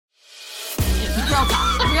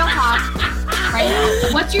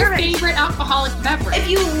right? What's your favorite alcoholic beverage? If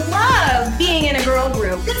you love being in a girl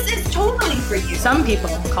group, this is totally for you. Some people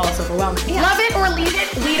call us overwhelming. Yeah. Love it or leave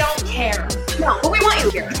it, we don't care. No, but we want you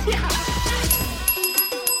here. Yeah.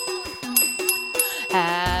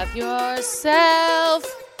 Have yourself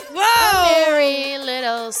a merry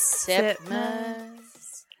little Sipmas.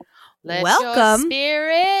 Let Welcome. your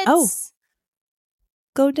spirits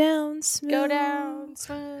go down smooth. go down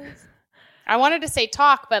smooth. I wanted to say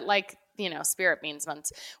talk, but spirit means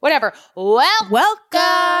months. Whatever. Welcome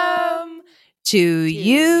to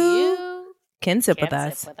you. Can sip with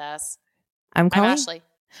us. I'm I'm Colleen. Ashley.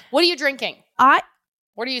 What are you drinking?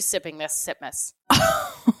 What are you sipping this Sipmas?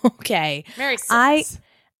 Okay. Merry Sipmas.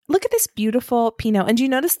 Look at this beautiful Pinot. And do you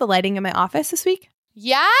notice the lighting in my office this week?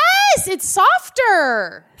 Yes, it's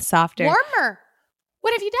softer. Warmer.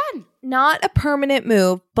 What have you done? Not a permanent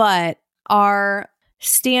move, but our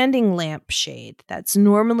standing lampshade that's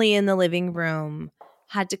normally in the living room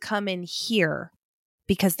had to come in here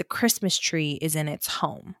because the Christmas tree is in its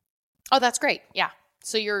home. Oh, that's great. Yeah.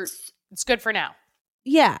 So it's good for now.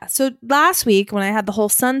 Yeah. So last week when I had the whole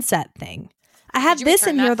sunset thing, I had this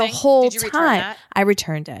in here the whole time. I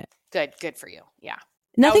returned it. Good for you. Yeah.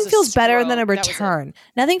 Nothing feels better than a return.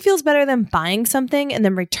 Nothing feels better than buying something and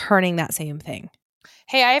then returning that same thing.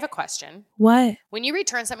 Hey, I have a question. What? When you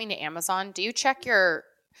return something to Amazon, do you check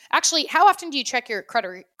how often do you check your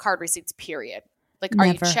credit card receipts, period? Are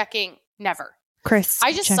you checking? Never. Chris,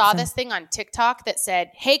 I just saw this thing on TikTok that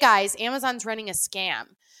said, hey guys, Amazon's running a scam.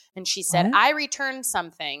 And she said, what? I returned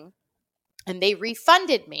something and they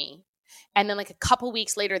refunded me. And then a couple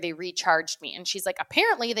weeks later, they recharged me. And she's like,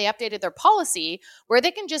 apparently they updated their policy where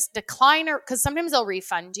they can just decline because sometimes they'll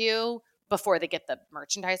refund you before they get the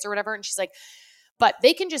merchandise or whatever. And she's like, but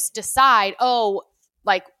they can just decide, for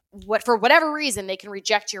whatever reason, they can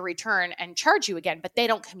reject your return and charge you again, but they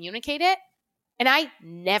don't communicate it. And I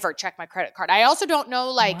never check my credit card. I also don't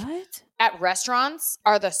know, what? At restaurants,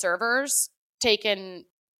 are the servers taking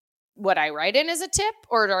what I write in as a tip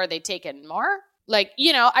or are they taking more?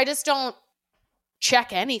 I just don't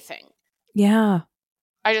check anything. Yeah.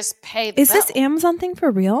 I just pay the Is bill. this Amazon thing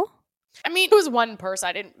for real? I mean, it was one person.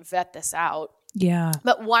 I didn't vet this out. Yeah.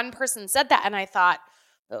 But one person said that and I thought,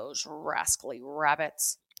 those rascally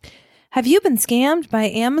rabbits. Have you been scammed by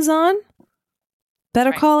Amazon?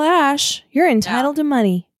 Better call Ash. You're entitled to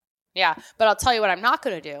money. Yeah. But I'll tell you what I'm not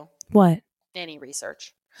going to do. What? Any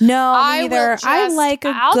research. No, neither.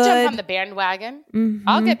 I'll jump on the bandwagon. Mm-hmm.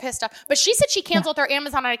 I'll get pissed off. But she said she canceled her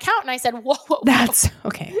Amazon account, and I said, "Whoa, that's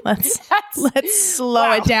okay. Let's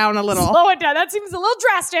slow it down a little. Slow it down. That seems a little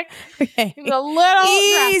drastic. Okay. Seems a little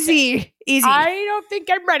easy. Drastic. I don't think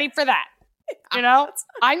I'm ready for that.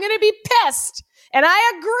 I'm going to be pissed, and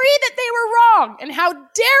I agree that they were wrong. And how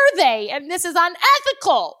dare they? And this is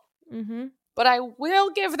unethical. Mm-hmm. But I will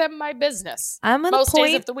give them my business. I'm going to most days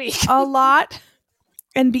point of the week a lot.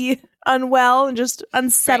 And be unwell and just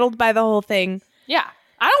unsettled by the whole thing. Yeah.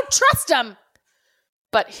 I don't trust them.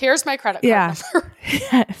 But here's my credit card number.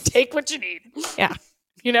 Yes. Take what you need. Yeah.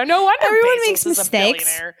 No wonder everyone Bezos makes is mistakes. A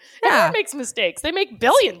billionaire. Yeah. Everyone makes mistakes. They make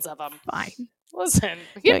billions of them. Fine. Listen,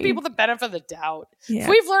 give people the benefit of the doubt. Yeah. If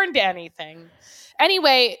we've learned anything.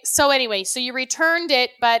 Anyway, so you returned it,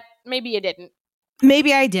 but maybe you didn't.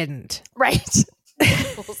 Maybe I didn't. Right.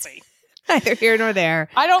 We'll see. Neither here nor there.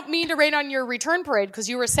 I don't mean to rain on your return parade because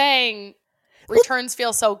you were saying returns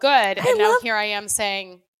feel so good. And now here I am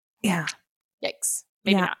saying, yeah, yikes.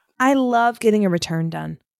 Maybe not. I love getting a return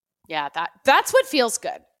done. Yeah, that's what feels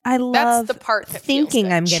good. I love that's the part that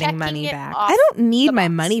thinking I'm getting money back. I don't need my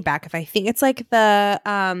money back if I think it's like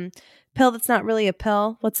the pill that's not really a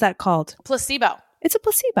pill. What's that called? Placebo. It's a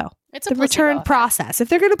placebo. It's a the return process. If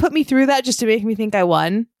they're going to put me through that just to make me think I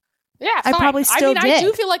won. Yeah, I probably still did. I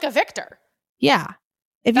do feel like a victor. Yeah.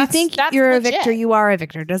 If you think you're legit. A victor, you are a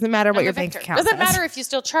victor. Doesn't matter what your bank account doesn't says. matter if you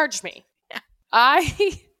still charge me.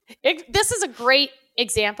 This is a great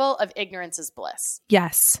example of ignorance is bliss.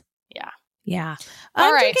 Yes. Yeah.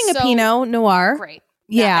 I'm drinking a Pinot Noir. Great.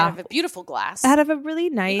 Yeah. Out of a beautiful glass. Out of a really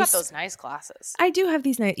nice. You got those nice glasses. I do have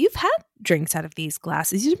these nice. You've had drinks out of these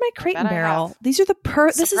glasses. These are my Crate and Barrel. These are the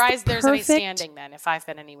this is the there's any standing then if I've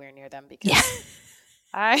been anywhere near them because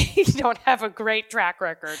I don't have a great track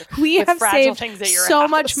record. We have saved things at your so house.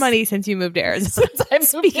 much money since you moved to Arizona.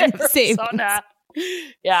 Since I moved to Arizona.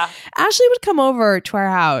 Yeah. Ashley would come over to our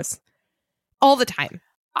house all the time.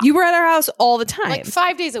 You were at our house all the time. Like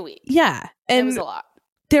 5 days a week. Yeah. And it was a lot.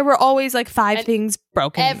 There were always like 5 things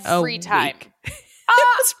broken every time.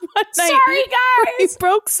 One night sorry, guys. You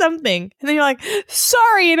broke something. And then you're like,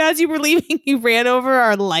 sorry. And as you were leaving, you ran over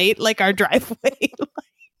our light, like our driveway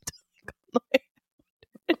light.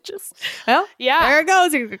 Oh, Yeah. there it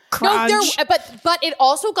goes. No, Crunch. but it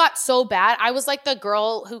also got so bad. I was like the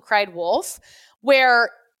girl who cried wolf, where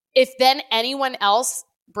if then anyone else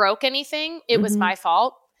broke anything, it was my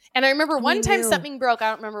fault. And I remember one time something broke. I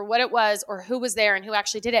don't remember what it was or who was there and who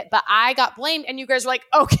actually did it, but I got blamed. And you guys were like,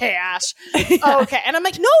 okay, Ash. Okay. And I'm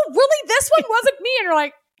like, no, really, this one wasn't me. And you're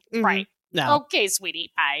like, right. No. Okay,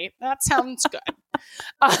 sweetie pie. That sounds good.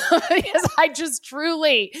 Because I just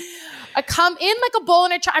truly come in like a bull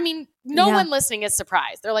in a china. I mean, no one listening is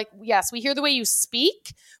surprised. They're like, yes, we hear the way you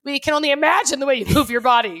speak. We can only imagine the way you move your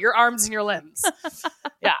body, your arms and your limbs.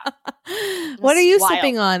 Yeah. What are you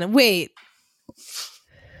sipping on? Wait.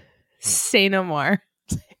 Say no more.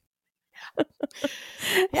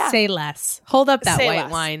 Say less. Hold up that white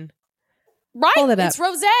wine. Right. Hold it up. It's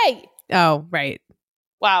rosé. Oh, right.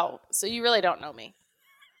 Wow. So you really don't know me.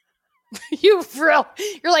 You're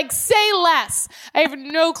like, say less. I have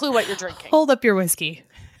no clue what you're drinking. Hold up your whiskey.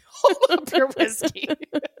 Hold up your whiskey.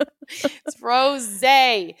 It's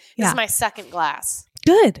rosé. This is my second glass.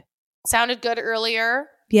 Good. Sounded good earlier.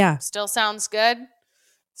 Yeah. Still sounds good.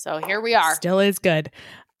 So here we are. Still is good.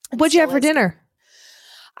 What'd you have for dinner?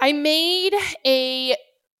 I made a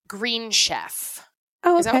Green Chef.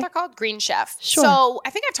 Oh, okay. Is that what they're called? Green Chef. Sure. So I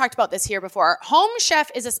think I've talked about this here before. Home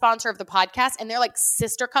Chef is a sponsor of the podcast, and they're like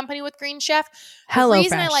sister company with Green Chef. Hello The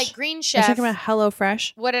reason Fresh. I like Green Chef. You're talking about Hello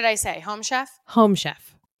Fresh? What did I say? Home Chef? Home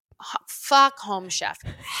Chef. Fuck Home Chef.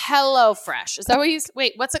 Hello Fresh. Is that what you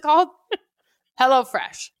wait, what's it called? Hello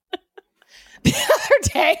Fresh. The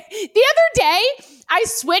other day, I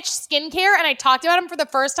switched skincare and I talked about them for the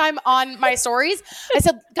first time on my stories. I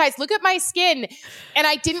said, guys, look at my skin. And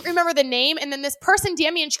I didn't remember the name. And then this person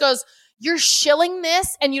DM'd me and she goes, you're shilling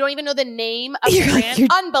this and you don't even know the name of the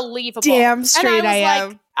brand? Unbelievable. Damn straight and I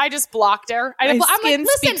was like, I just blocked her. My skin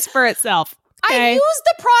speaks for itself. Okay? I use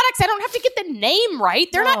the products. I don't have to get the name right.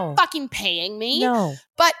 They're not fucking paying me. No.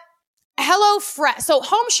 But Hello Fresh. So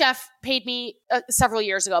Home Chef paid me several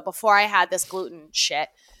years ago before I had this gluten shit.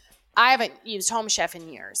 I haven't used Home Chef in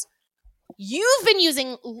years. You've been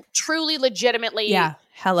using truly, legitimately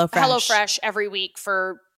Hello Fresh every week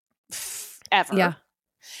for ever. Yeah.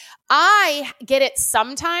 I get it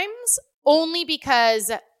sometimes only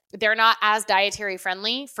because they're not as dietary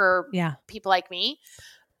friendly for people like me.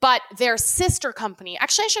 But their sister company,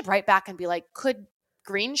 actually I should write back and be like, could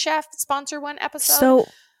Green Chef sponsor one episode? So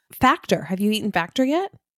Factor. Have you eaten Factor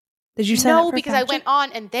yet? Did you sign up for because Factor? I went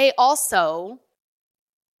on and they also,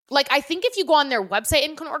 like, I think if you go on their website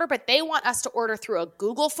and can order, but they want us to order through a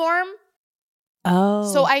Google form.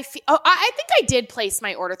 Oh. So I think I did place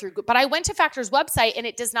my order through Google, but I went to Factor's website and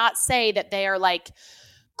it does not say that they are like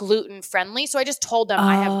gluten friendly. So I just told them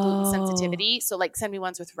I have gluten sensitivity. So like send me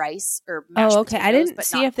ones with rice or mashed potatoes, I didn't but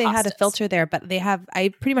see not if they had a pastas. filter there, but they have, I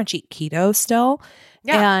pretty much eat keto still.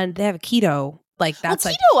 Yeah. And they have a keto. Like that's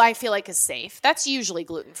keto I feel like is safe. That's usually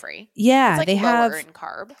gluten free. Yeah. It's like they have in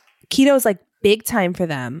carb. Keto is like big time for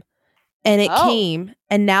them. And it came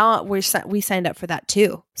and now we signed up for that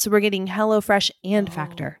too. So we're getting HelloFresh and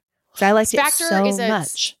Factor. So I liked Factor it so is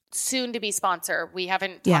much. Soon to be sponsor. We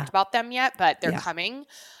haven't talked about them yet, but they're coming.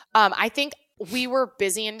 I think we were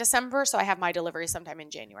busy in December, so I have my delivery sometime in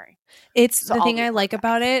January. It's the thing I like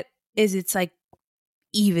about it is it's like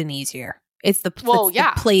even easier. It's the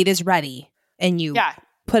plate is ready and you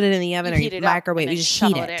put it in the oven or you microwave. You just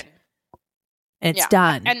heat it. In. And it's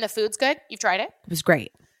done. And the food's good? You've tried it? It was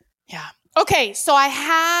great. Yeah. Okay, so I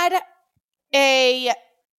had a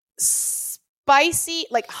spicy,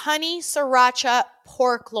 like honey sriracha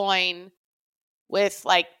pork loin with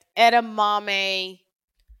like edamame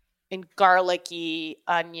and garlicky,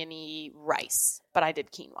 oniony rice. But I did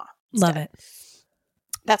quinoa instead. Love it.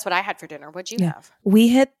 That's what I had for dinner. What'd you have? We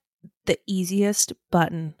hit the easiest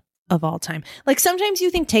button of all time. Like sometimes you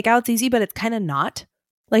think takeout's easy, but it's kind of not.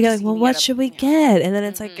 Like, well, what should we get? And then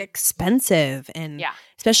it's like expensive. And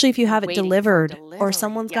especially if you have it delivered or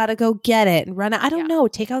someone's got to go get it and run it. I don't know.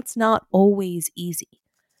 Takeout's not always easy.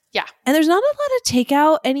 Yeah. And there's not a lot of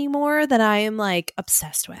takeout anymore that I am like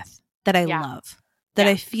obsessed with, that I love, that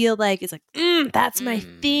I feel like is like, that's my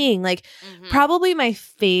thing. Like probably my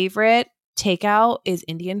favorite takeout is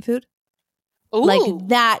Indian food. Ooh. Like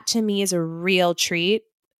that to me is a real treat.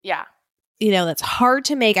 Yeah. You know, that's hard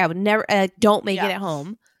to make. I would never, don't make it at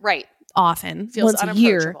home. Right. Often. Feels once a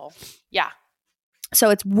year. Yeah. So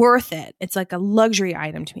it's worth it. It's like a luxury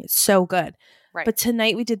item to me. It's so good. Right. But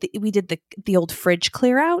tonight we did the old fridge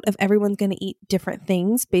clear out of everyone's going to eat different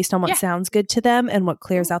things based on what sounds good to them and what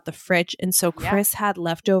clears out the fridge. And so Chris had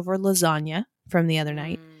leftover lasagna from the other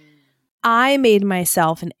night. I made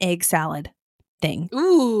myself an egg salad thing.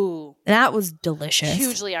 Ooh. That was delicious.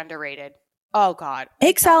 Hugely underrated. Oh, God.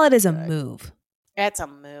 Egg salad is a good. move. It's a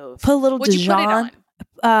move. Put a little What'd you put it Dijon. on?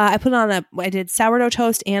 I put on I did sourdough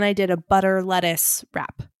toast and I did a butter lettuce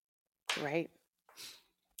wrap. Right.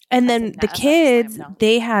 And That's then a the slam kids, dunk.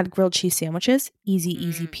 they had grilled cheese sandwiches. Easy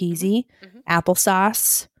peasy.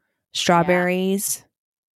 Applesauce, strawberries.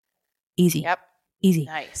 Easy. Yep. Easy.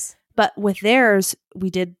 Nice. But with theirs, we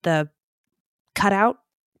did the cutout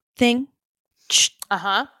thing.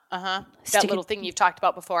 That Stick little it- thing you've talked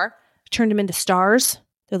about before. Turned them into stars.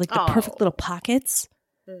 They're like the perfect Oh. little pockets.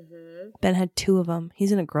 Ben had 2 of them.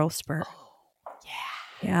 He's in a growth spurt. Yeah.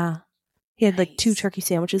 Yeah. He had like 2 Nice. turkey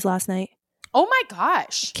sandwiches last night. Oh my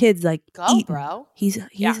gosh. Kids like Go, eating. bro. He's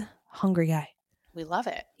Yeah. a hungry guy. We love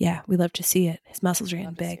it. Yeah, we love to see it. His muscles are getting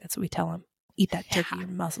Love to see big. it. That's what we tell him. Eat that turkey, your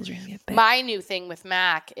muscles are going to get big. My new thing with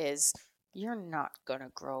Mac is you're not going to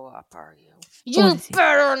grow up, are you? What You is he?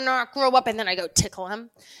 better not grow up. And then I go tickle him.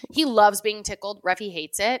 He loves being tickled. Revy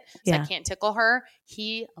hates it. So Yeah. I can't tickle her.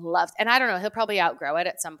 He loves, and I don't know, he'll probably outgrow it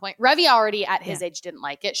at some point. Revy already at his age didn't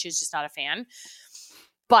like it. She was just not a fan.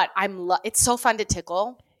 But it's so fun to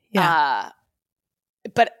tickle. Yeah.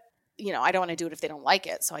 But you know, I don't want to do it if they don't like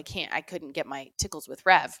it. So I couldn't get my tickles with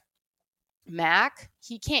Rev. Mac,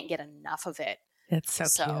 he can't get enough of it. It's so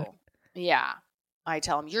cute. Yeah. I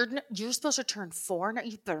tell him, you're supposed to turn 4 now.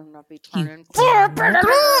 You better not be turning You 4.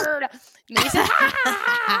 And he says,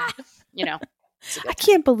 "Ah!" You know. I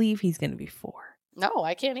can't believe he's going to be 4. No,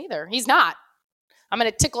 I can't either. He's not. I'm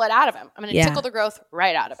going to tickle it out of him. I'm going to tickle the growth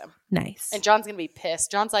right out of him. Nice. And John's going to be pissed.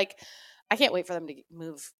 John's like, I can't wait for them to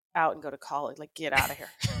move out and go to college. Like, get out of here.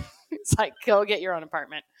 It's like, go get your own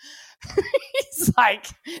apartment. He's like,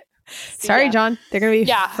 Sorry, yeah. John. They're going to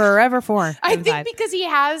be forever 4. I think because he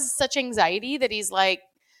has such anxiety that he's like,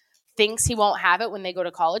 thinks he won't have it when they go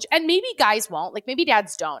to college. And maybe guys won't. Like, maybe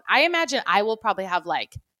dads don't. I imagine I will probably have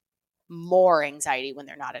like more anxiety when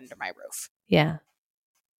they're not under my roof. Yeah.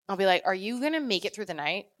 I'll be like, are you going to make it through the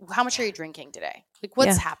night? How much are you drinking today? Like,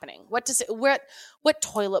 what's happening? What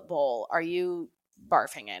toilet bowl are you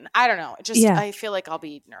barfing in? I don't know. I feel like I'll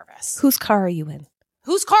be nervous. Whose car are you in?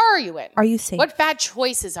 Whose car are you in? Are you safe? What bad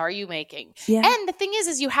choices are you making? Yeah. And the thing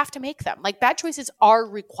is you have to make them. Like, bad choices are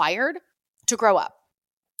required to grow up.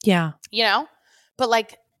 Yeah. You know? But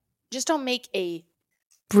like, just don't make a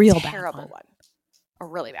real terrible bad one. A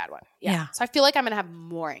really bad one. Yeah. So I feel like I'm going to have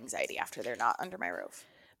more anxiety after they're not under my roof.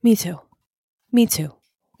 Me too. Yeah.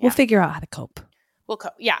 We'll figure out how to cope.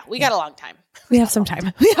 We got a long time. We have some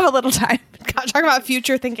time. We have a little time. God, talk about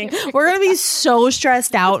future thinking. We're going to be so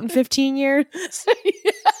stressed out in 15 years.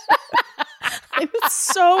 I'm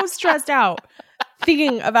so stressed out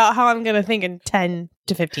thinking about how I'm going to think in 10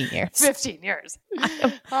 to 15 years. 15 years.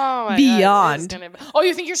 Oh my Beyond. God. Oh,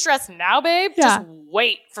 you think you're stressed now, babe? Yeah. Just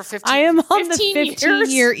wait for 15 I am on the 15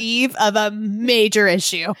 15-year eve of a major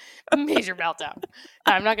issue. A major meltdown.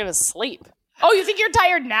 I'm not going to sleep. Oh, you think you're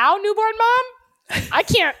tired now, newborn mom? I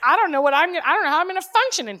don't know how I'm going to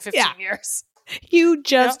function in 15 years. You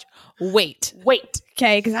just wait. Wait.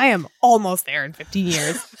 Okay, because I am almost there in 15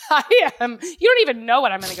 years. I am. You don't even know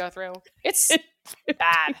what I'm going to go through. It's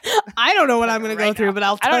bad. I don't know what I'm going to go through, but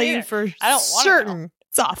I'll tell you for certain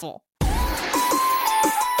it's awful.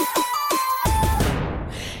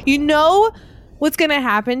 You know what's going to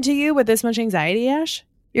happen to you with this much anxiety, Ash?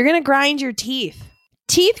 You're going to grind your teeth.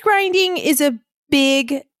 Teeth grinding is a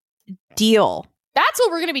big deal. That's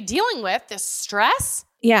what we're going to be dealing with, this stress.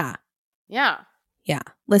 Yeah. Yeah. Yeah.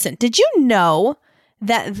 Listen, did you know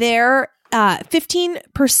that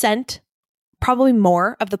 15%, probably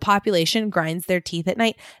more, of the population grinds their teeth at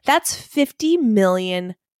night? That's 50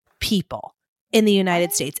 million people in the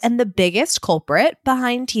United States. And the biggest culprit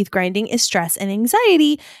behind teeth grinding is stress and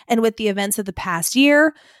anxiety. And with the events of the past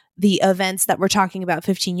year, the events that we're talking about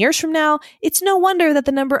 15 years from now, it's no wonder that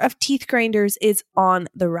the number of teeth grinders is on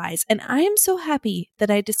the rise. And I am so happy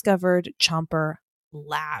that I discovered Chomper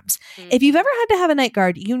Labs. If you've ever had to have a night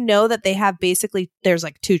guard, you know that they have there's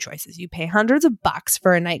like 2 choices. You pay hundreds of bucks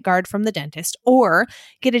for a night guard from the dentist, or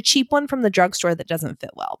get a cheap one from the drugstore that doesn't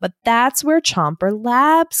fit well. But that's where Chomper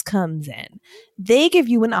Labs comes in. They give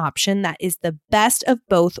you an option that is the best of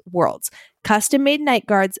both worlds. Custom-made night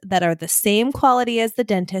guards that are the same quality as the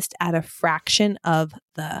dentist at a fraction of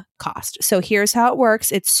the cost. So here's how it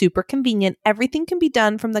works. It's super convenient. Everything can be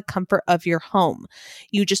done from the comfort of your home.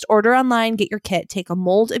 You just order online, get your kit, take a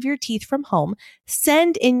mold of your teeth from home,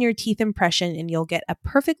 send in your teeth impression, and you'll get a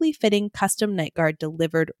perfectly fitting custom night guard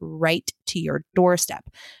delivered right to your doorstep.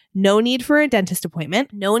 No need for a dentist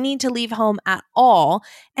appointment. No need to leave home at all.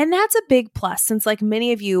 And that's a big plus since, like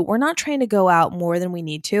many of you, we're not trying to go out more than we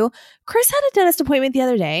need to. Chris had a dentist appointment the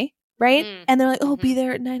other day, right? And they're like, oh, be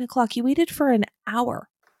there at 9:00. He waited for an hour.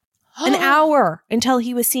 An hour until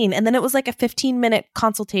he was seen. And then it was like a 15-minute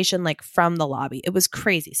consultation like from the lobby. It was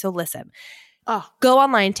crazy. So listen. Go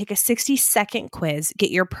online, take a 60-second quiz, get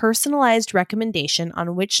your personalized recommendation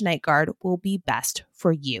on which night guard will be best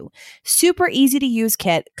for you. Super easy to use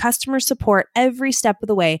kit, customer support every step of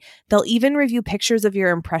the way. They'll even review pictures of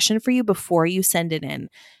your impression for you before you send it in.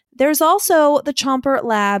 There's also the Chomper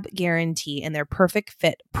Lab guarantee and their perfect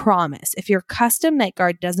fit promise. If your custom night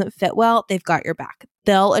guard doesn't fit well, they've got your back.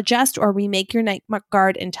 They'll adjust or remake your night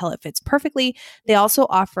guard until it fits perfectly. They also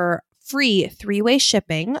offer free 3-way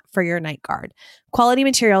shipping for your night guard. Quality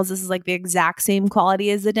materials. This is like the exact same quality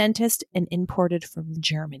as the dentist and imported from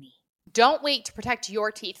Germany. Don't wait to protect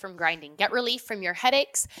your teeth from grinding. Get relief from your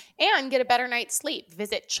headaches and get a better night's sleep.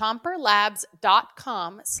 Visit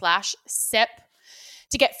chomperlabs.com/sip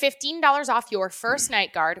to get $15 off your first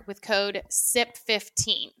night guard with code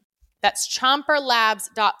SIP15. That's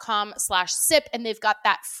chomperlabs.com/sip. And they've got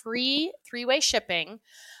that free 3-way shipping,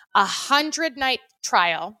 100-night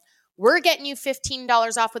trial. We're getting you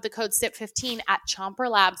 $15 off with the code SIP15 at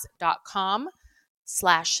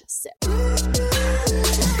chomperlabs.com/sip.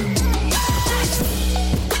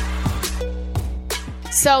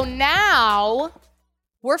 So now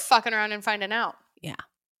we're fucking around and finding out. Yeah.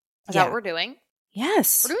 Is that what we're doing?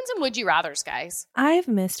 Yes. We're doing some Would You Rathers, guys. I've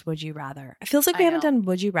missed Would You Rather. It feels like we haven't done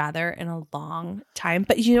Would You Rather in a long time.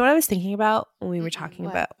 But you know what I was thinking about when we were talking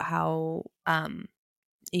about how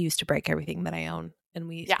it used to break everything that I own and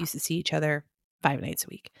we used to see each other 5 nights a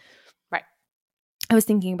week. Right. I was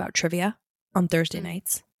thinking about trivia on Thursday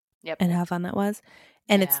nights. Yep. And how fun that was.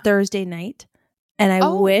 And it's Thursday night. And I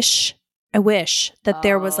wish that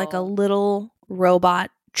there was like a little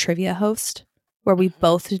robot trivia host where we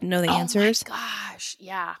both know the answers. Oh my gosh.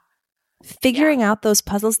 Yeah. Figuring out those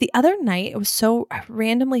puzzles. The other night, it was so I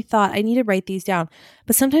randomly thought I need to write these down.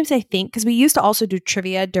 But sometimes I think, because we used to also do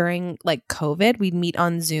trivia during like COVID, we'd meet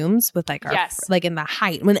on Zooms with like our, like in the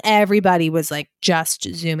height when everybody was like just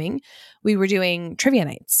Zooming, we were doing trivia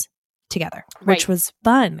nights together, which was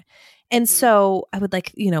fun. And so I would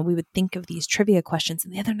like, we would think of these trivia questions.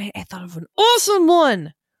 And the other night I thought of an awesome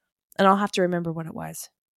one and I'll have to remember what it was.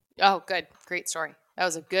 Oh, good. Great story. That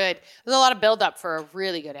was there's a lot of buildup for a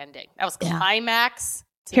really good ending. That was climax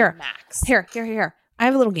to max. Here. I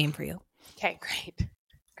have a little game for you. Okay,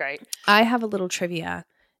 great. I have a little trivia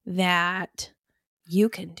that you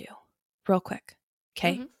can do real quick.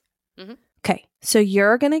 Okay? Okay. So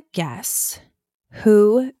you're going to guess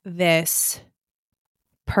who this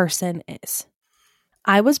person is.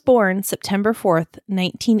 I was born September 4th,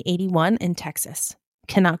 1981 in Texas.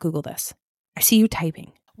 Cannot Google this. I see you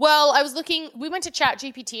typing. Well, we went to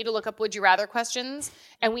ChatGPT to look up Would You Rather questions,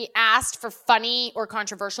 and we asked for funny or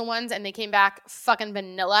controversial ones, and they came back fucking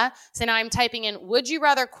vanilla. So now I'm typing in Would You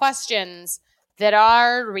Rather questions that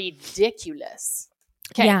are ridiculous.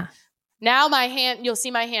 Okay. Yeah. Now you'll see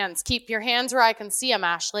my hands. Keep your hands where I can see them,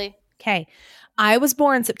 Ashley. Okay. I was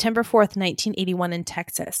born September 4th, 1981 in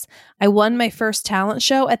Texas. I won my first talent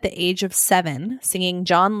show at the age of 7, singing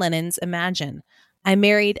John Lennon's Imagine. I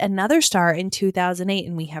married another star in 2008,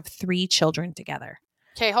 and we have 3 children together.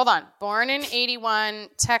 Okay, hold on. Born in 81,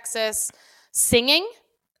 Texas, singing?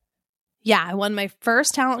 Yeah, I won my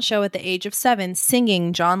first talent show at the age of 7,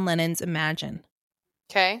 singing John Lennon's Imagine.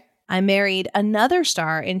 Okay. I married another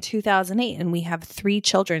star in 2008, and we have 3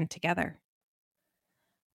 children together.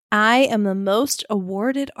 I am the most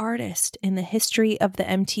awarded artist in the history of the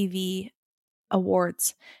MTV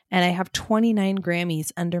Awards, and I have 29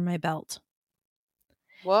 Grammys under my belt.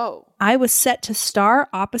 Whoa. I was set to star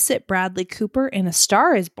opposite Bradley Cooper in A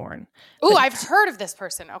Star is Born. Ooh, I've heard of this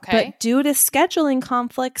person. Okay. But due to scheduling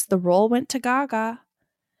conflicts, the role went to Gaga.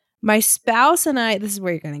 My spouse and I, this is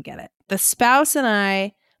where you're going to get it.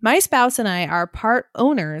 My spouse and I are part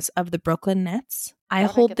owners of the Brooklyn Nets. I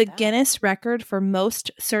hold the Guinness record for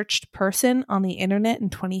most searched person on the internet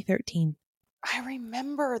in 2013. I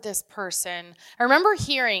remember this person. I remember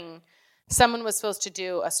hearing someone was supposed to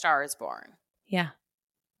do A Star is Born. Yeah.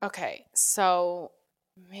 Okay, so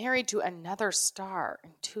married to another star in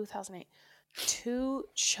 2008. 2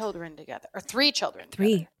 children together, or 3 children together.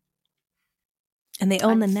 3. And they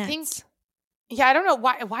own the Nets. I don't know.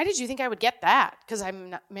 Why did you think I would get that? Because I'm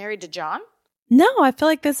not married to John? No, I feel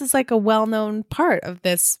like this is like a well-known part of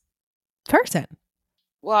this person.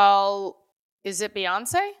 Well, is it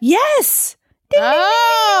Beyonce? Yes!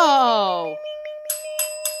 Oh!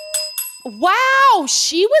 Wow,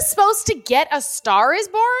 she was supposed to get A Star is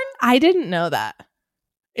Born? I didn't know that.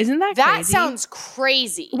 Isn't that crazy? That sounds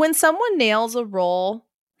crazy. When someone nails a role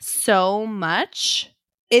so much,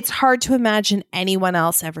 it's hard to imagine anyone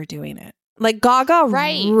else ever doing it. Like Gaga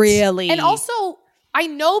really. And also, I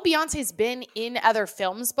know Beyonce's been in other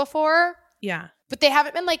films before. Yeah. But they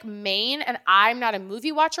haven't been like main, and I'm not a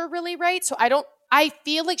movie watcher really, right? So I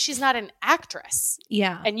feel like she's not an actress.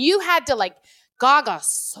 Yeah. And you had to like, Gaga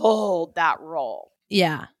sold that role.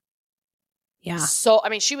 Yeah. Yeah. So, I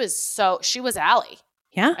mean, she was Ally.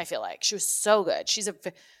 Yeah. I feel like she was so good.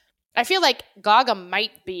 I feel like Gaga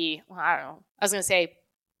might be, well, I don't know. I was going to say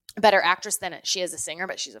a better actress than she is a singer,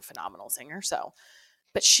 but she's a phenomenal singer. So,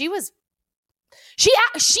 but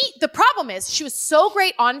the problem is she was so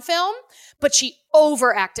great on film, but she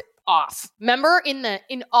overacted off. Remember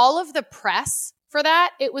in all of the press for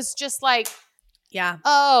that, it was just like, yeah.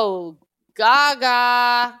 Oh,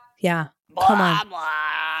 Gaga. Yeah. Blah, Come on.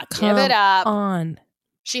 blah. Come Give it up. on.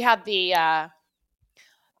 She had there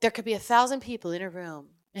could be 1,000 people in a room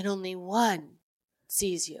and only one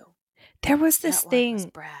sees you. There was this That thing. one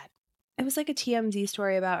was Brad. It was like a TMZ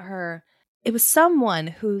story about her. It was someone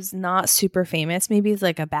who's not super famous. Maybe it's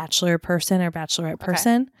like a bachelor person or bachelorette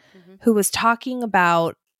person who was talking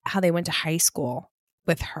about how they went to high school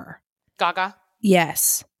with her. Gaga?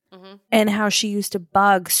 Yes. Mm-hmm. And how she used to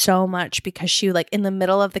bug so much because she like in the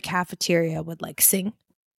middle of the cafeteria would like sing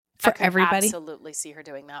for everybody. Absolutely see her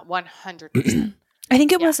doing that. 100%. I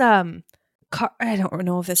think it was I don't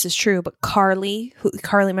know if this is true, but Carly,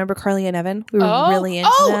 remember Carly and Evan? We were really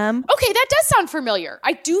into them. Okay, that does sound familiar.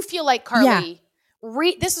 I do feel like Carly,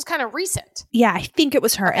 this was kind of recent. Yeah, I think it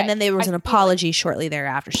was her. Okay. And then there was an apology shortly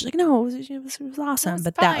thereafter. She's like, no, it was awesome.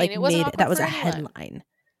 But fine. That was a headline.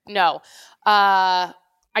 No.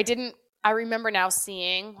 I remember now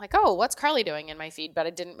seeing like, oh, what's Carly doing in my feed? But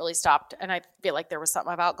I didn't really stop. And I feel like there was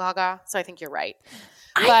something about Gaga. So I think you're right.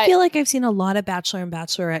 I feel like I've seen a lot of Bachelor and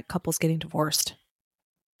Bachelorette couples getting divorced.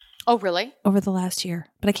 Oh, really? Over the last year.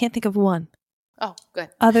 But I can't think of one. Oh, good.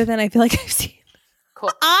 Other than I feel like I've seen.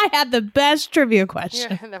 Cool. I had the best trivia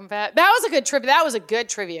question. That was a good trivia. That was a good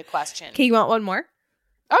trivia question. Okay, you want one more?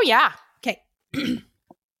 Oh, yeah. Okay.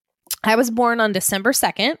 I was born on December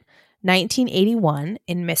 2nd, 1981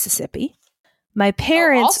 in Mississippi. My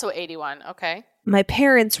parents... also 81. Okay. My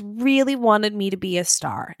parents really wanted me to be a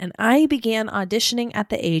star, and I began auditioning at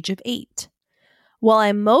the age of 8. While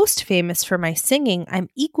I'm most famous for my singing, I'm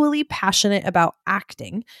equally passionate about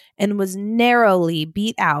acting and was narrowly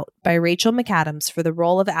beat out by Rachel McAdams for the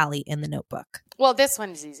role of Allie in The Notebook. Well, this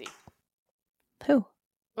one's easy. Who? You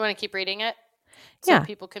want to keep reading it? So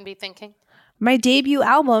people can be thinking. My debut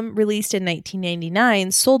album, released in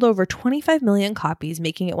 1999, sold over 25 million copies,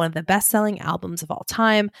 making it one of the best-selling albums of all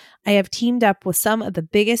time. I have teamed up with some of the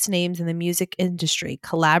biggest names in the music industry,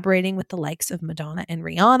 collaborating with the likes of Madonna and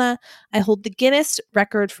Rihanna. I hold the Guinness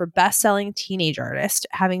record for best-selling teenage artist,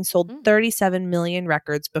 having sold 37 million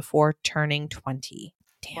records before turning 20.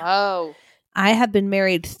 Damn. Whoa. I have been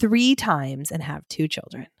married 3 times and have 2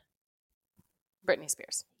 children. Britney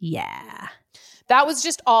Spears. Yeah. That was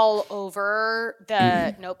just all over.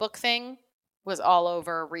 The Notebook thing was all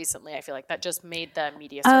over recently. I feel like that just made the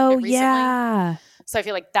media circuit recently. Yeah. So I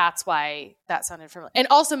feel like that's why that sounded familiar. And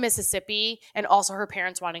also Mississippi, and also her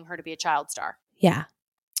parents wanting her to be a child star. Yeah.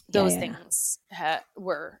 Those things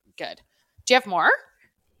were good. Do you have more?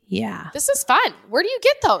 Yeah. This is fun. Where do you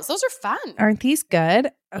get those? Those are fun. Aren't these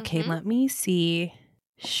good? Okay, let me see.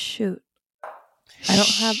 Shoot. I don't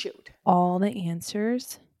have all the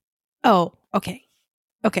answers. Oh, okay.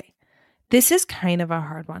 Okay. This is kind of a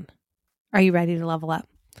hard one. Are you ready to level up?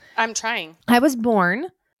 I'm trying. I was born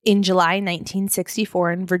in July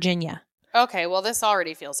 1964 in Virginia. Okay, well, this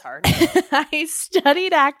already feels hard. I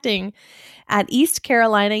studied acting at East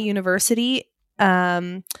Carolina University.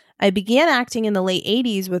 I began acting in the late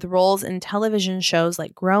 80s with roles in television shows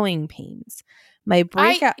like Growing Pains. My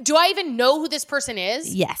breakout. Do I even know who this person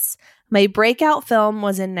is? Yes. My breakout film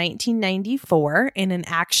was in 1994 in an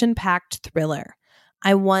action-packed thriller.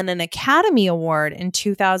 I won an Academy Award in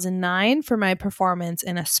 2009 for my performance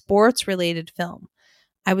in a sports-related film.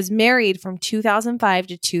 I was married from 2005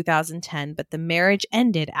 to 2010, but the marriage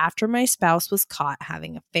ended after my spouse was caught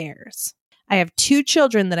having affairs. I have 2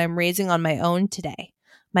 children that I'm raising on my own today.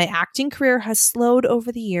 My acting career has slowed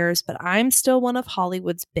over the years, but I'm still one of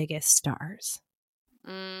Hollywood's biggest stars.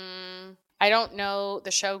 I don't know the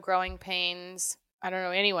show Growing Pains. I don't know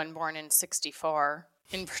anyone born in 64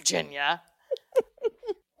 in Virginia.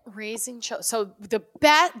 Raising children. So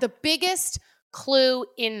the biggest clue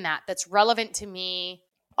in that's relevant to me,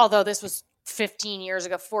 although this was 15 years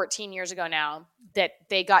ago, 14 years ago now, that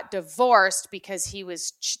they got divorced because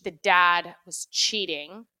the dad was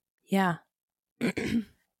cheating. Yeah.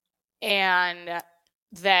 And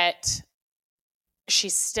that she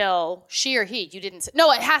or he, you didn't say.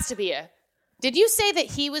 No, it has to be did you say that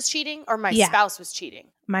he was cheating or my spouse was cheating?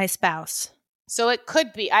 My spouse. So it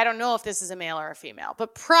could be, I don't know if this is a male or a female,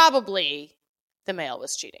 but probably the male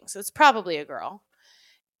was cheating. So it's probably a girl.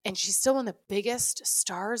 And she's still one of the biggest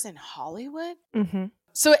stars in Hollywood. Mm-hmm.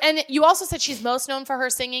 So, and you also said she's most known for her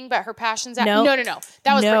singing, but her passion's at No. No.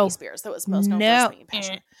 That was No. Britney Spears. That was most known for her singing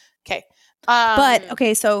passion. Okay. But,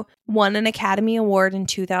 okay, so won an Academy Award in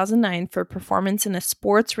 2009 for performance in a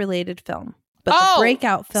sports-related film. But the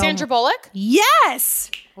breakout film... Sandra Bullock?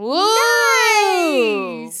 Yes!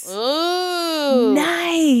 Ooh. Nice! Ooh.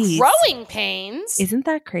 Nice! Growing Pains? Isn't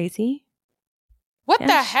that crazy? What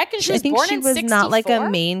the heck? And she was born in 64? I think she was not like a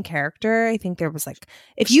main character. I think there was like...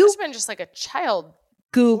 If she you must have been just like a child.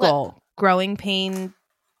 Google Growing Pain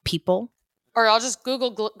people... Or I'll just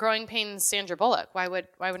Google Growing Pains Sandra Bullock. Why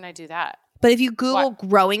wouldn't I do that? But if you Google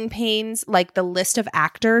Growing Pains, like the list of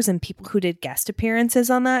actors and people who did guest appearances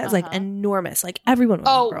on that is like enormous. Like everyone was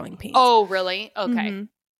on Growing Pains. Oh, really? Okay. Mm-hmm.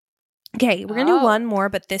 Okay, we're going to do one more,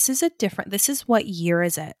 but this is this is what year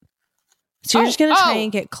is it? So you're just going to try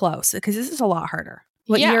and get close because this is a lot harder.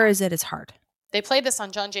 What year is it is hard. They played this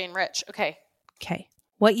on John, Jane, Rich. Okay.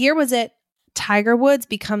 What year was it? Tiger Woods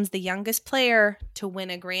becomes the youngest player to win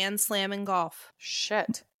a Grand Slam in golf.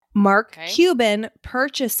 Shit. Mark Cuban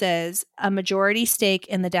purchases a majority stake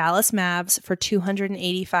in the Dallas Mavs for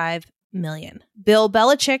 $285 million. Bill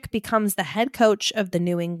Belichick becomes the head coach of the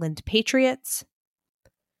New England Patriots.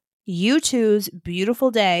 U2's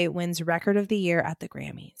Beautiful Day wins Record of the Year at the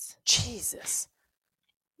Grammys. Jesus.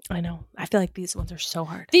 I know. I feel like these ones are so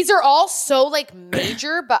hard. These are all so like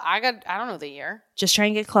major, but I don't know the year. Just try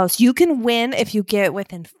and get close. You can win if you get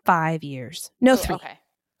within 5 years. No, 3. Okay.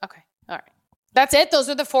 All right. That's it? Those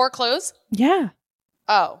are the 4 clues? Yeah.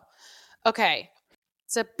 Oh, okay.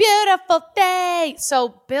 It's a beautiful day.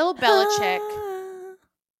 So Bill Belichick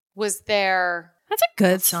was there. That's a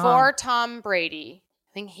good song. For Tom Brady.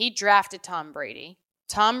 I think he drafted Tom Brady.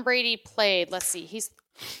 Tom Brady played, let's see, is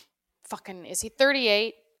he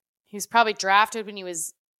 38? He was probably drafted when he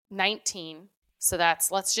was 19. So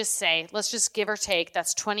let's just give or take,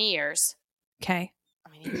 that's 20 years. Okay. I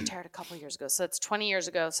mean, he retired a couple years ago. So that's 20 years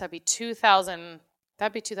ago. So that'd be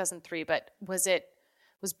 2003. But was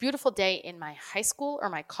Beautiful Day in my high school or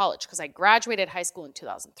my college? Because I graduated high school in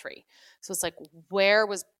 2003. So it's like,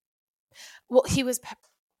 he was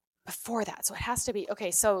before that. So it has to be,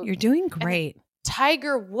 okay. So you're doing great.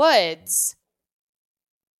 Tiger Woods,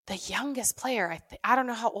 the youngest player. I don't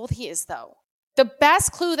know how old he is though. The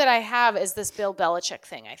best clue that I have is this Bill Belichick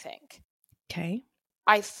thing, I think. Okay.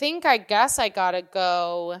 I guess I gotta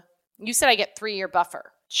go. You said I get 3-year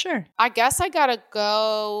buffer. Sure. I guess I gotta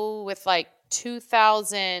go with like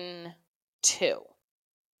 2002.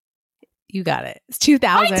 You got it. It's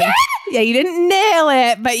 2000. I did? Yeah, you didn't nail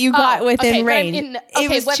it, but you got within range.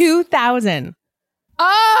 It was 2000.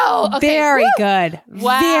 Oh, okay. Very good.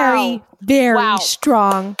 Wow. Very, very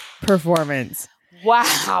strong performance.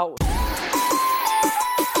 Wow.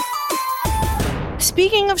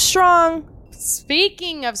 Speaking of strong, let's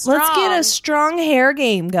get a strong hair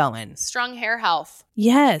game going. Strong hair health.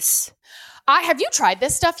 Yes. Have you tried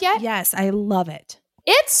this stuff yet? Yes, I love it.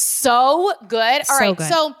 It's so good. All right. Good.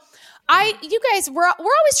 So you guys, we're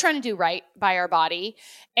always trying to do right by our body.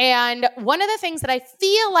 And one of the things that I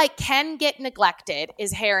feel like can get neglected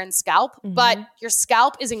is hair and scalp, but your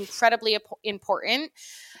scalp is incredibly important.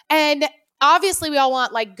 And obviously we all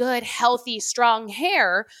want like good, healthy, strong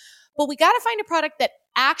hair, but we got to find a product that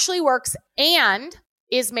actually works and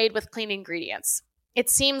is made with clean ingredients. It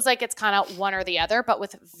seems like it's kind of one or the other, but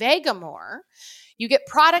with Vegamore, you get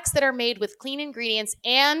products that are made with clean ingredients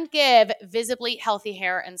and give visibly healthy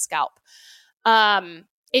hair and scalp.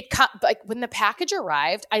 Like when the package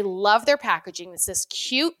arrived, I love their packaging. It's this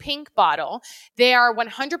cute pink bottle. They are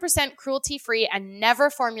 100% cruelty-free and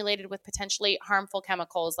never formulated with potentially harmful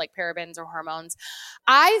chemicals like parabens or hormones.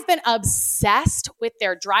 I've been obsessed with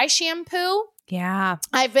their dry shampoo. Yeah.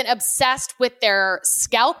 I've been obsessed with their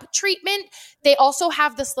scalp treatment. They also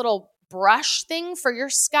have this little brush thing for your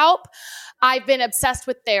scalp. I've been obsessed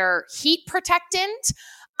with their heat protectant.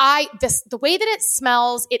 The way that it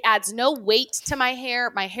smells, it adds no weight to my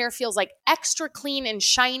hair. My hair feels like extra clean and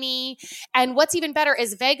shiny. And what's even better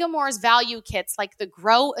is Vegamore's value kits, like the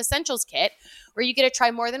Grow Essentials kit, where you get to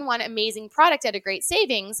try more than one amazing product at a great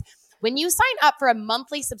savings. When you sign up for a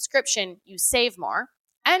monthly subscription, you save more.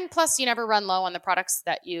 And plus, you never run low on the products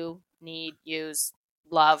that you need, use,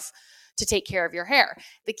 love to take care of your hair.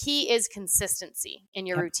 The key is consistency in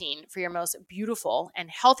your routine for your most beautiful and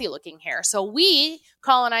healthy looking hair. So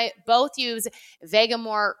Colin and I both use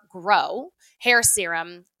Vegamore Grow hair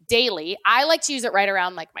serum daily. I like to use it right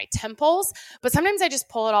around like my temples, but sometimes I just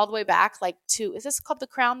pull it all the way back, like is this called the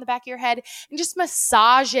crown, the back of your head, and just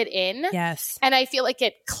massage it in. Yes. And I feel like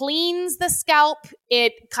it cleans the scalp.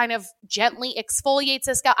 It kind of gently exfoliates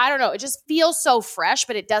the scalp. I don't know. It just feels so fresh,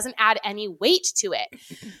 but it doesn't add any weight to it.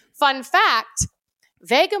 Fun fact,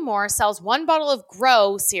 Vegamore sells 1 bottle of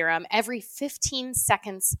Grow serum every 15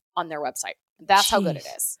 seconds on their website. That's how good it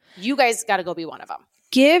is. You guys got to go be one of them.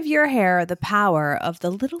 Give your hair the power of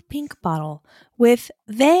the little pink bottle with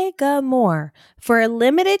Vegamore. For a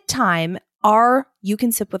limited time, our You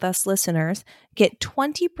Can Sip With Us listeners get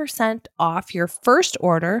 20% off your first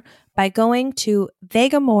order by going to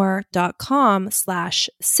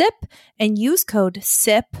vegamore.com/sip and use code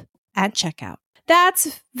SIP at checkout.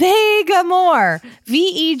 That's Vegamore,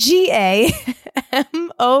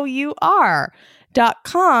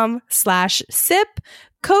 VEGAMOUR.com/sip,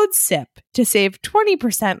 code SIP to save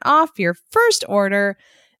 20% off your first order.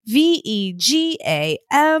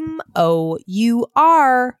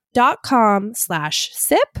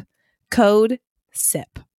 VEGAMOUR.com/sip, code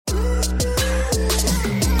SIP.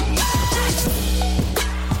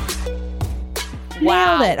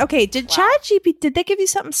 Wow. Nailed it. Okay, did ChatGPT, did they give you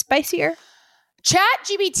something spicier?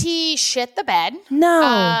 ChatGPT shit the bed. No.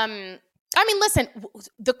 I mean, listen,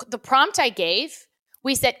 the prompt I gave,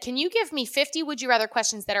 we said, can you give me 50 would you rather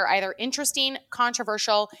questions that are either interesting,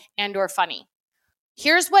 controversial, and or funny?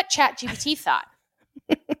 Here's what ChatGPT thought.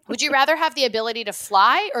 Would you rather have the ability to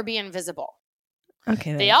fly or be invisible?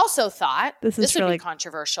 Okay. They also thought this would really be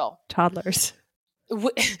controversial. Toddlers.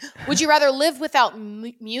 Would you rather live without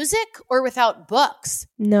music or without books?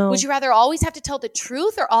 No. Would you rather always have to tell the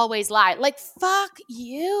truth or always lie? Like, fuck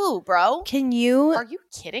you, bro. Can you? Are you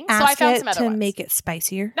kidding? Ask so I found it some other to ones. make it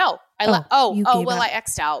spicier. No, I gave up. I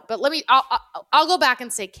X'd out. But let me. I'll go back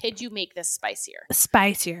and say, could you make this spicier?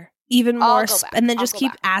 Spicier, even more, and then just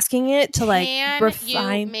keep asking it to refine.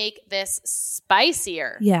 Can you make this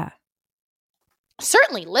spicier? Yeah.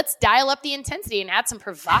 Certainly. Let's dial up the intensity and add some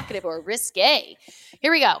provocative or risque.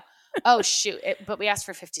 Here we go. Oh, shoot. But we asked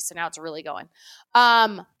for 50, so now it's really going.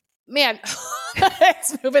 Man,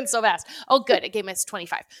 it's moving so fast. Oh, good. It gave us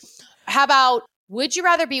 25. How about, would you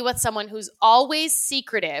rather be with someone who's always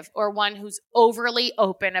secretive or one who's overly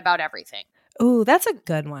open about everything? Ooh, that's a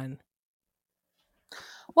good one.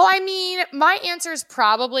 Well, I mean, my answer is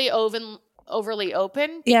probably overly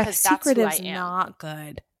open because that's who I am. Secretive's not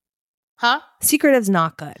good. Huh? Secretive's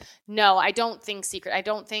not good. No, I don't think I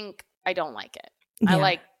don't like it.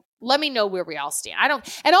 Yeah. Let me know where we all stand.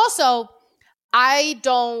 And also, I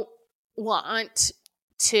don't want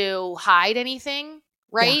to hide anything,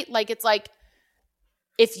 right? Yeah. It's like,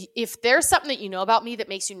 if there's something that you know about me that